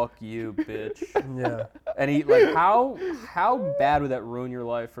 "Fuck you, bitch." Yeah. And he like how bad would that ruin your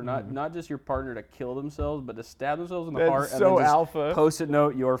life for not just your partner to kill themselves, but to stab themselves in the That's heart so and then just alpha. post-it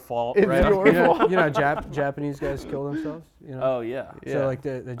note your fault, It's right? your fault. You know, Japanese guys kill themselves. You know. Oh yeah. Yeah. So like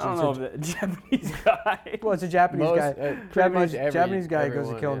the I don't know if the Japanese guy. well, it's a Japanese Most- guy. pretty much Japanese guy goes to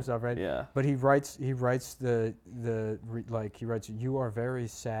everyone, kill yeah. himself, right? Yeah. But he writes he writes, you are very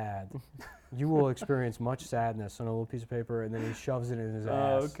sad. You will experience much sadness on a little piece of paper, and then he shoves it in his Oh,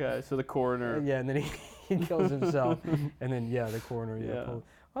 ass. okay. So the coroner. Yeah, and then he kills himself, and then the coroner. Yeah. Yeah.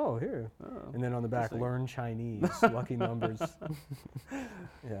 Oh, here. Oh. And then on the back, Interesting. learn Chinese, lucky numbers.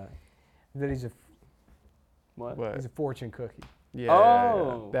 Yeah. Then he's What? What? a fortune cookie. Yeah,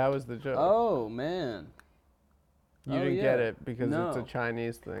 Oh. that was the joke. Oh man. You Oh, didn't yeah. get it because it's a No.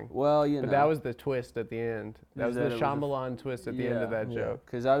 Chinese thing. Well, you know. But that was the twist at the end. That was Is that the it was a f- Shyamalan twist at the end of Yeah. that Yeah. joke.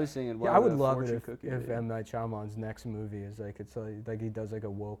 Because I was thinking, Yeah, I would a love it fortune if, cookie if be? M. Night Shyamalan's next movie is like it's like he does like a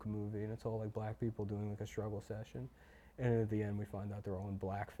woke movie and it's all like black people doing like a struggle session, and at the end we find out they're all in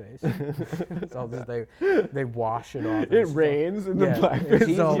blackface. It's all just they wash it off. and It it's all- rains in Yeah, the black. it's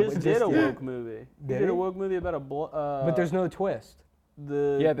He all- just did a yeah. woke movie. He Did did a he? woke movie about a But there's no twist.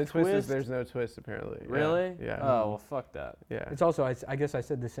 Yeah, the twist is there's no twist apparently. Yeah, Really? Yeah. Oh well, fuck that. Yeah. It's also I guess I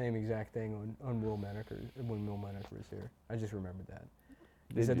said the same exact thing on Will Menaker when Will Menaker was here. I just remembered that.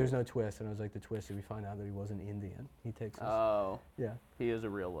 He Did said you? there's no twist, and I was like, the twist is we find out that he wasn't Indian. He takes us. Oh, Yeah. he is a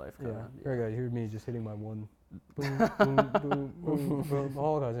real life guy. Yeah. Very good. Here's me just hitting my one. Boom, boom, boom, boom, boom. The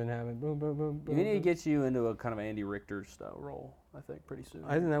Holocaust didn't happen. Boom, boom, boom, boom. We need to boom. get you into a kind of Andy Richter style role, I think, pretty soon.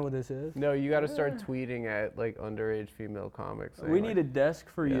 Isn't that what this is? No, you got to start tweeting at like underage female comics. saying, We like, need a desk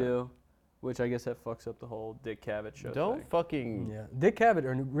for Yeah. you, which I guess that fucks up the whole Dick Cavett show Don't thing. fucking. Yeah. Dick Cavett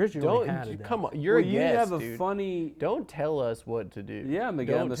originally had Don't. it. Come on, you're Well, a you guest, have a dude. funny. Don't tell us what to do. Yeah,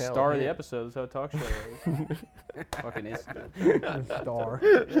 Miguel, I'm Don't the tell star of the him. episode. That's how a talk show is. Fucking instant. Star.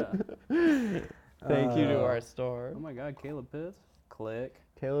 Yeah. Thank you to our star, Oh my God, Caleb Pitts. Click.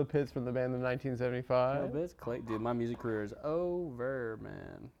 Caleb Pitts from the band of 1975. Caleb Pitts. Click. Dude, my music career is over,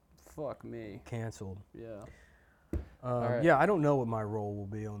 man. Fuck me. Canceled. Yeah. right. Yeah, I don't know what my role will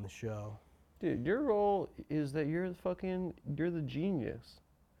be on the show. Dude, your role is that you're the genius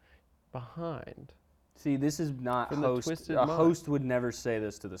behind. See, this is not From the host. twisted A mind. host would never say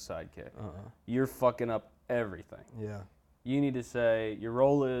this to the sidekick. You're fucking up everything. Yeah. You need to say your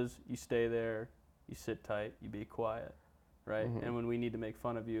role is you stay there, you sit tight, you be quiet, right? Mhm. And when we need to make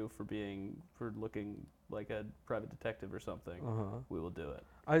fun of you for looking like a private detective or something, we will do it.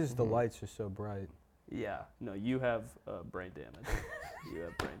 The lights are so bright. Yeah. No, you have brain damage. You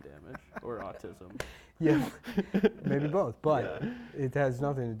have brain damage or autism. Yeah, maybe both, but it has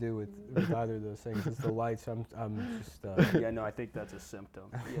nothing to do with either of those things. It's the lights. I'm just. Yeah, no, I think that's a symptom.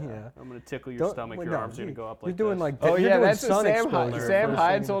 Yeah. Yeah. I'm gonna tickle your Don't- stomach. well, Your no, arms are gonna go up like You're doing this. like. Oh you're yeah, doing that's what sun Sam exposure Hyde. for Sam a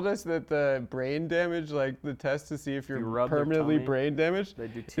Hyde second. told us that the brain damage, like the test to see if you're you rub their permanently tummy, brain damaged, They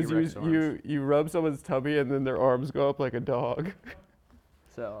do is T-Rex arms. you rub someone's tummy and then their arms go up like a dog.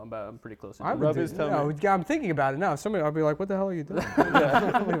 So I'm pretty close to I doing would Rub do- his tummy. no, yeah, I'm thinking about it now. Somebody, I'll be like, "What the hell are you doing?"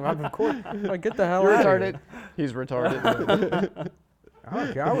 Of course, like, get the hell You're out of retarded. here. He's retarded.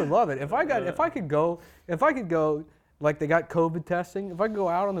 Okay, I would love it if I could go, like they got COVID testing. If I could go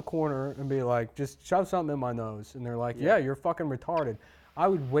out on the corner and be like, just shove something in my nose, and they're like, "Yeah, you're fucking retarded," I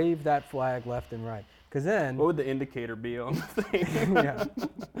would wave that flag left and right, because then, What would the indicator be on the thing? yeah,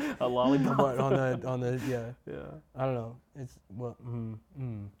 A lollipop. but on the yeah, Yeah. I don't know. It's well,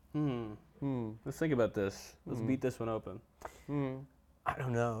 Let's think about this. Let's beat this one open. I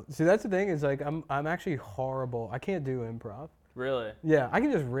don't know. See, that's the thing is like I'm actually horrible. I can't do improv. Really? Yeah, I can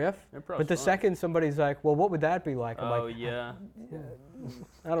just riff. Improv's But the fun. second somebody's like, "Well, what would that be like?" I'm Oh like, yeah.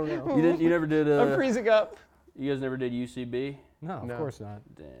 I don't know. You never did. I'm freezing up. You guys never did UCB? No, of No. course not.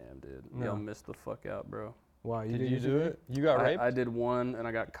 Damn, dude. No. Y'all missed the fuck out, bro. Why? Did did you do it? You got raped? I did one, and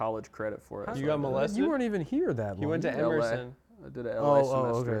I got college credit for it. How- so You I got did it. molested? You weren't even here that long. You went to LA. Emerson. I did a LA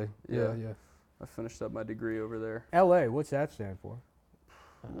Oh, semester. okay. Yeah. I finished up my degree over there. LA, what's that stand for?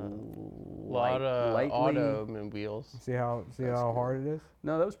 Lot of lightly- automobiles. See how That's good. hard it is?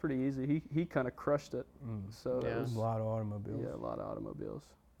 No, that was pretty easy. He kind of crushed it. So Yeah. that was, A lot of automobiles. yeah, a lot of automobiles.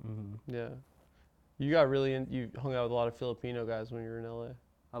 Yeah. You got really you hung out with a lot of Filipino guys when you were in LA.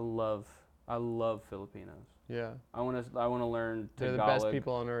 I love Filipinos. Yeah. I want to learn They're Tagalog. the best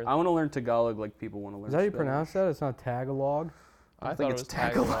people on earth. I want to learn Tagalog like people want to learn. Is that how you Spanish. pronounce that? It's not Tagalog? I think thought it it's was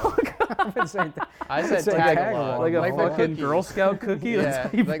Tagalog. I've been saying that. I said Saying Tagalog. Tagalog. Like a Like the fucking cookie. Girl Scout cookie. Yeah, That's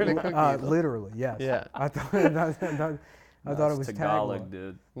how you like the pronounce- cookie. Literally, yes. Yeah. I thought it was Tagalog, Tagalog.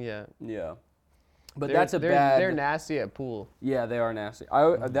 dude. Yeah. Yeah. But They're- that's a they're, bad. They're nasty at pool. Yeah, they are nasty.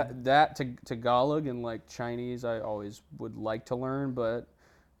 That Tagalog and like Chinese, I always would like to learn, but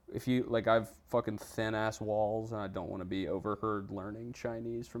if you like, I've fucking thin ass walls, and I don't want to be overheard learning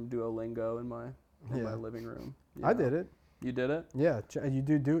Chinese from Duolingo in my Yeah. living room. I Yeah. did it. You did it? Yeah, you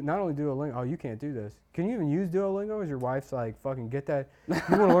do not only Duolingo. Oh, you can't do this. Can you even use Duolingo? Is your wife's like, fucking get that? You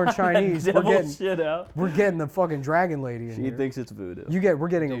want to learn Chinese? Devil shit out. We're getting the fucking dragon lady in She here. thinks it's voodoo. We're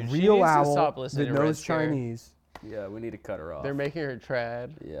getting Dude, a she real needs to owl stop that listening to Red knows Scare. Chinese. Yeah, we need to cut her off. They're making her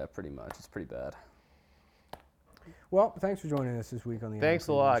trad. Yeah, pretty much. It's pretty bad. Well, thanks for joining us this week on the. Thanks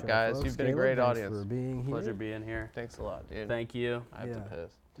a Adam lot, Friedman Show, guys. folks. You've been a Caleb, great thanks audience. for being here. Pleasure being here. Thanks a lot, dude. Thank you. I have to Yeah.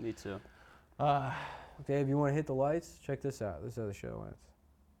 piss. Me too. Dave, you want to hit the lights? Check this out. This is how the show ends.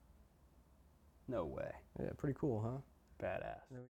 No way. Yeah, pretty cool, huh? Badass.